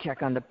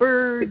 Check on the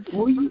birds.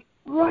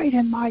 Right,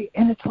 and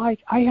it's like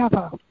I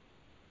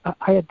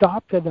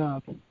adopted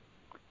a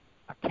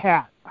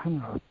cat, I don't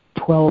know,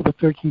 12 or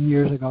 13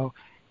 years ago,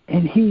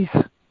 and he's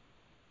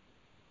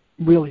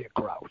really a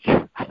grouch.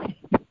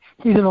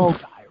 He's an old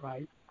guy,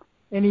 right?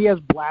 And he has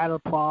bladder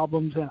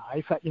problems, and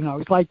he's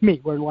like me.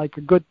 We're like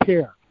a good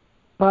pair.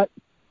 But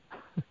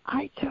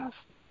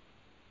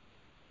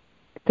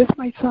this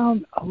might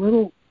sound a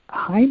little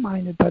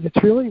high-minded, but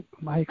it's really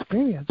my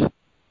experience.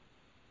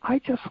 I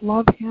just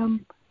love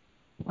him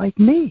like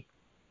me.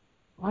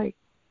 Like,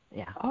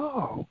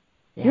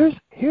 here's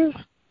the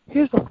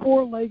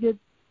 4-legged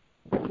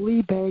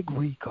flea bag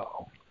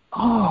Rico.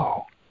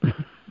 Oh,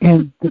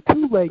 and the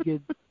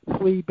 2-legged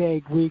flea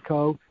bag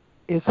Rico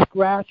is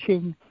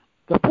scratching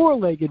the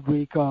 4-legged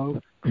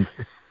Rico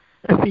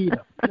to feed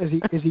him as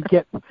he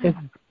gets.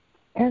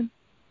 And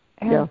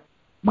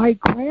my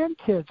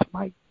grandkids,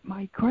 my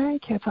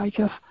grandkids, I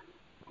just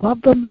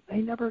love them.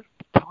 They never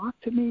talk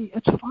to me.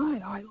 It's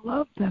fine. I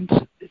love them.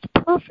 It's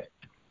perfect.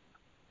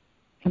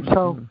 And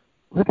so,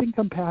 living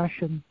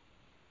compassion.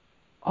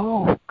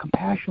 Oh,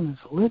 compassion is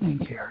living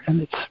here,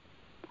 and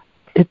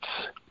it's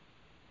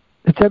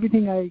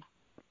everything I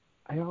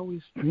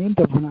always dreamed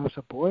of when I was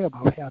a boy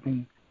about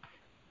having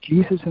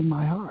Jesus in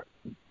my heart.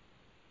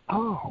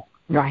 Oh,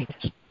 right.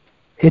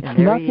 It's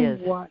nothing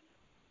what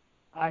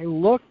I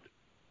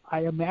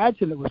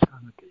imagined it was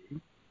going to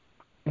be,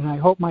 and I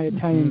hope my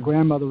Italian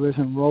grandmother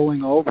isn't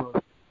rolling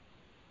over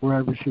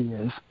wherever she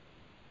is.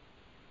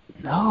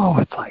 No,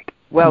 it's like.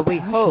 Well, we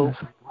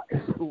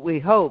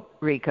hope,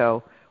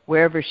 Rico,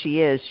 wherever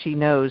she is, she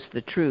knows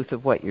the truth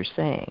of what you're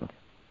saying.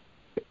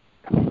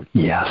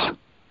 Yes.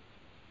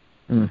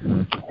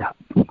 Mm-hmm.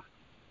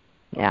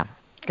 Yeah,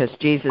 because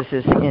Jesus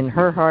is in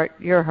her heart,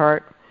 your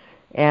heart,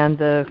 and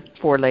the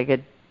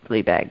 4-legged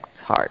flea bag's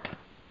heart.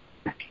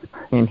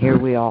 And here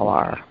we all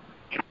are.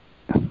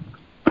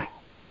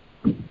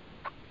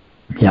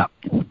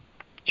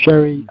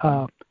 Sherry,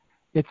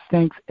 it's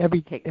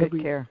Take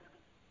good care.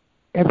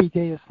 Every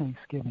day is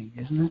Thanksgiving,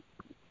 isn't it?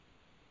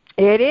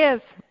 It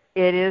is.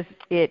 It is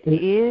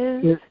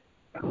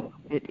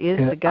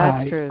the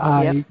God's truth.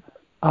 I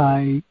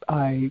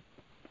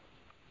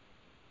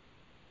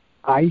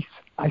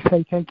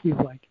say thank you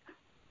like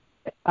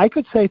I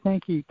could say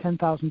thank you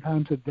 10,000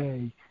 times a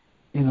day,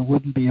 and it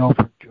wouldn't be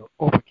overkill.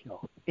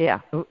 Yeah,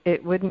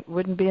 it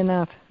wouldn't be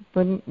enough.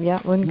 Wouldn't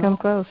come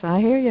close. I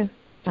hear you.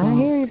 I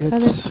hear you,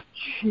 brother.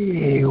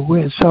 Gee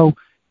whiz. So,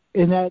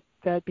 and that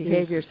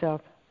behave is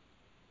yourself.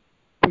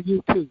 For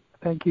you too.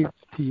 Thank you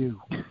to you.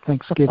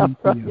 Thanksgiving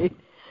to you.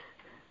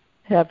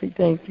 Happy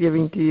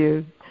Thanksgiving to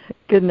you.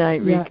 Good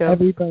night, Rico.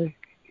 Everybody.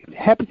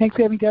 Happy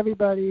Thanksgiving to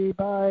everybody.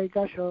 Bye.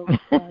 Gusho.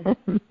 Bye.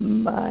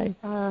 Bye.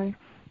 Bye.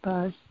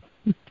 Bye.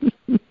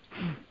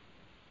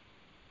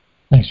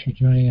 Thanks for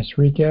joining us,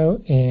 Rico,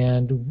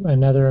 and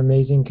another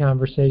amazing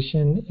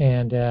conversation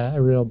and a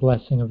real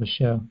blessing of a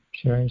show.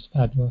 Sherry is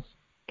fabulous.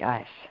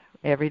 Gosh,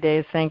 every day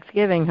is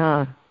Thanksgiving,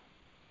 huh?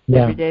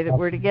 Yeah. Every day that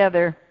we're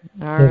together.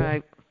 All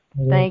right.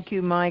 Thank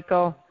you,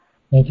 Michael.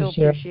 Thank you,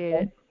 Sherry. Appreciate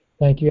it.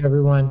 Thank you,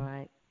 everyone. All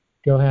right.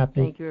 Go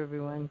happy. Thank you,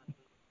 everyone.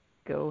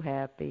 Go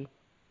happy.